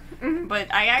factor,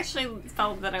 but I actually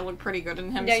felt that I looked pretty good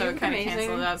in him, so it kind of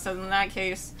canceled out. So in that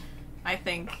case, I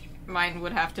think mine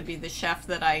would have to be the chef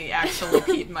that I actually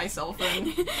peed myself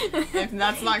in. If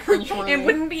that's not cringeworthy. It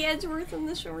wouldn't be Edgeworth in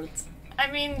the shorts.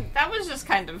 I mean, that was just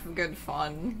kind of good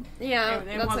fun. Yeah,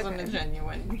 it wasn't a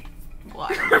genuine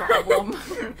bladder problem.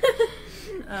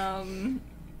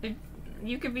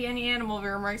 You could be any animal,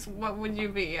 Verum Rex. What would you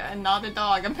be? Not a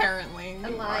dog, apparently. A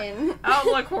lion. Oh,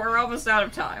 look, we're almost out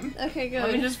of time. Okay, good.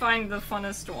 Let me just find the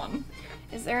funnest one.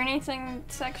 Is there anything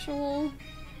sexual?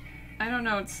 I don't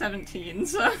know, it's 17,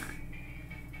 so...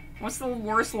 What's the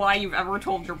worst lie you've ever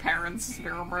told your parents,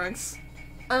 Verum Rex?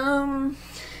 I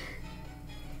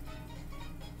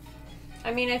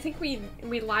mean, I think we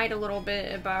lied a little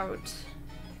bit about...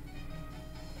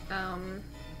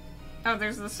 Oh,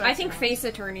 there's the sex I think one. Face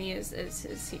Attorney is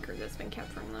his secret that's been kept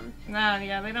from them. Nah,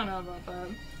 yeah, they don't know about that.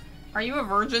 Are you a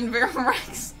virgin, Verum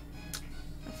Rex?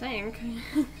 I think.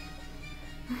 Do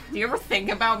you ever think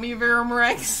about me, Verum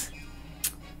Rex?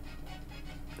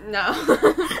 No.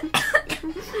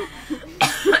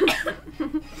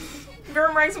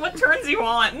 Verum Rex, what turns you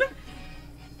on?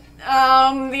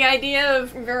 The idea of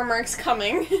Verum Rex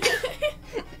coming.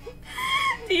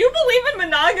 Do you believe in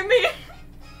monogamy?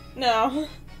 No.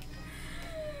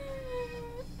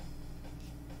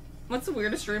 What's the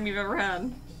weirdest dream you've ever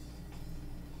had?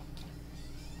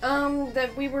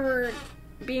 That we were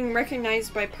being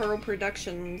recognized by Pearl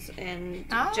Productions and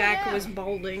Jack was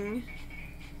balding.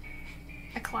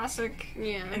 A classic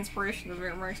inspiration of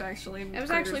Verum Rex, actually. It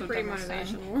was actually pretty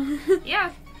motivational.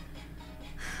 Yeah.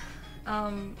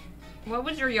 What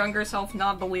would your younger self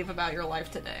not believe about your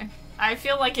life today? I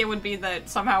feel like it would be that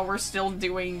somehow we're still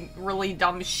doing really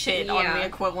dumb shit on the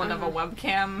equivalent of a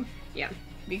webcam. Yeah.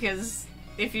 Because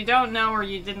if you don't know or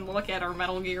you didn't look at our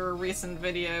Metal Gear recent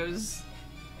videos,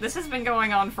 this has been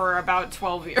going on for about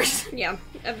 12 years. Yeah,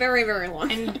 a very, very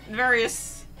long. In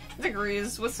various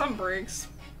degrees, with some breaks.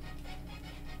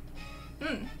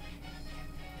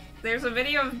 There's a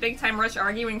video of Big Time Rush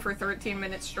arguing for 13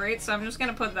 minutes straight, so I'm just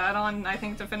gonna put that on, I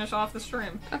think, to finish off the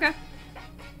stream. Okay.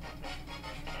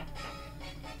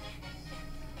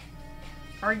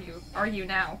 Argue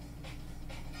now.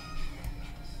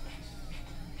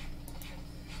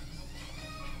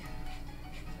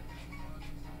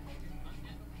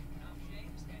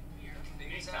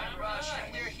 Big Time Rush,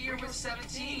 and we're here with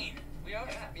 17. We are?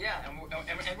 Yeah, and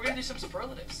we're gonna do some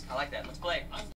superlatives. I like that. Let's play.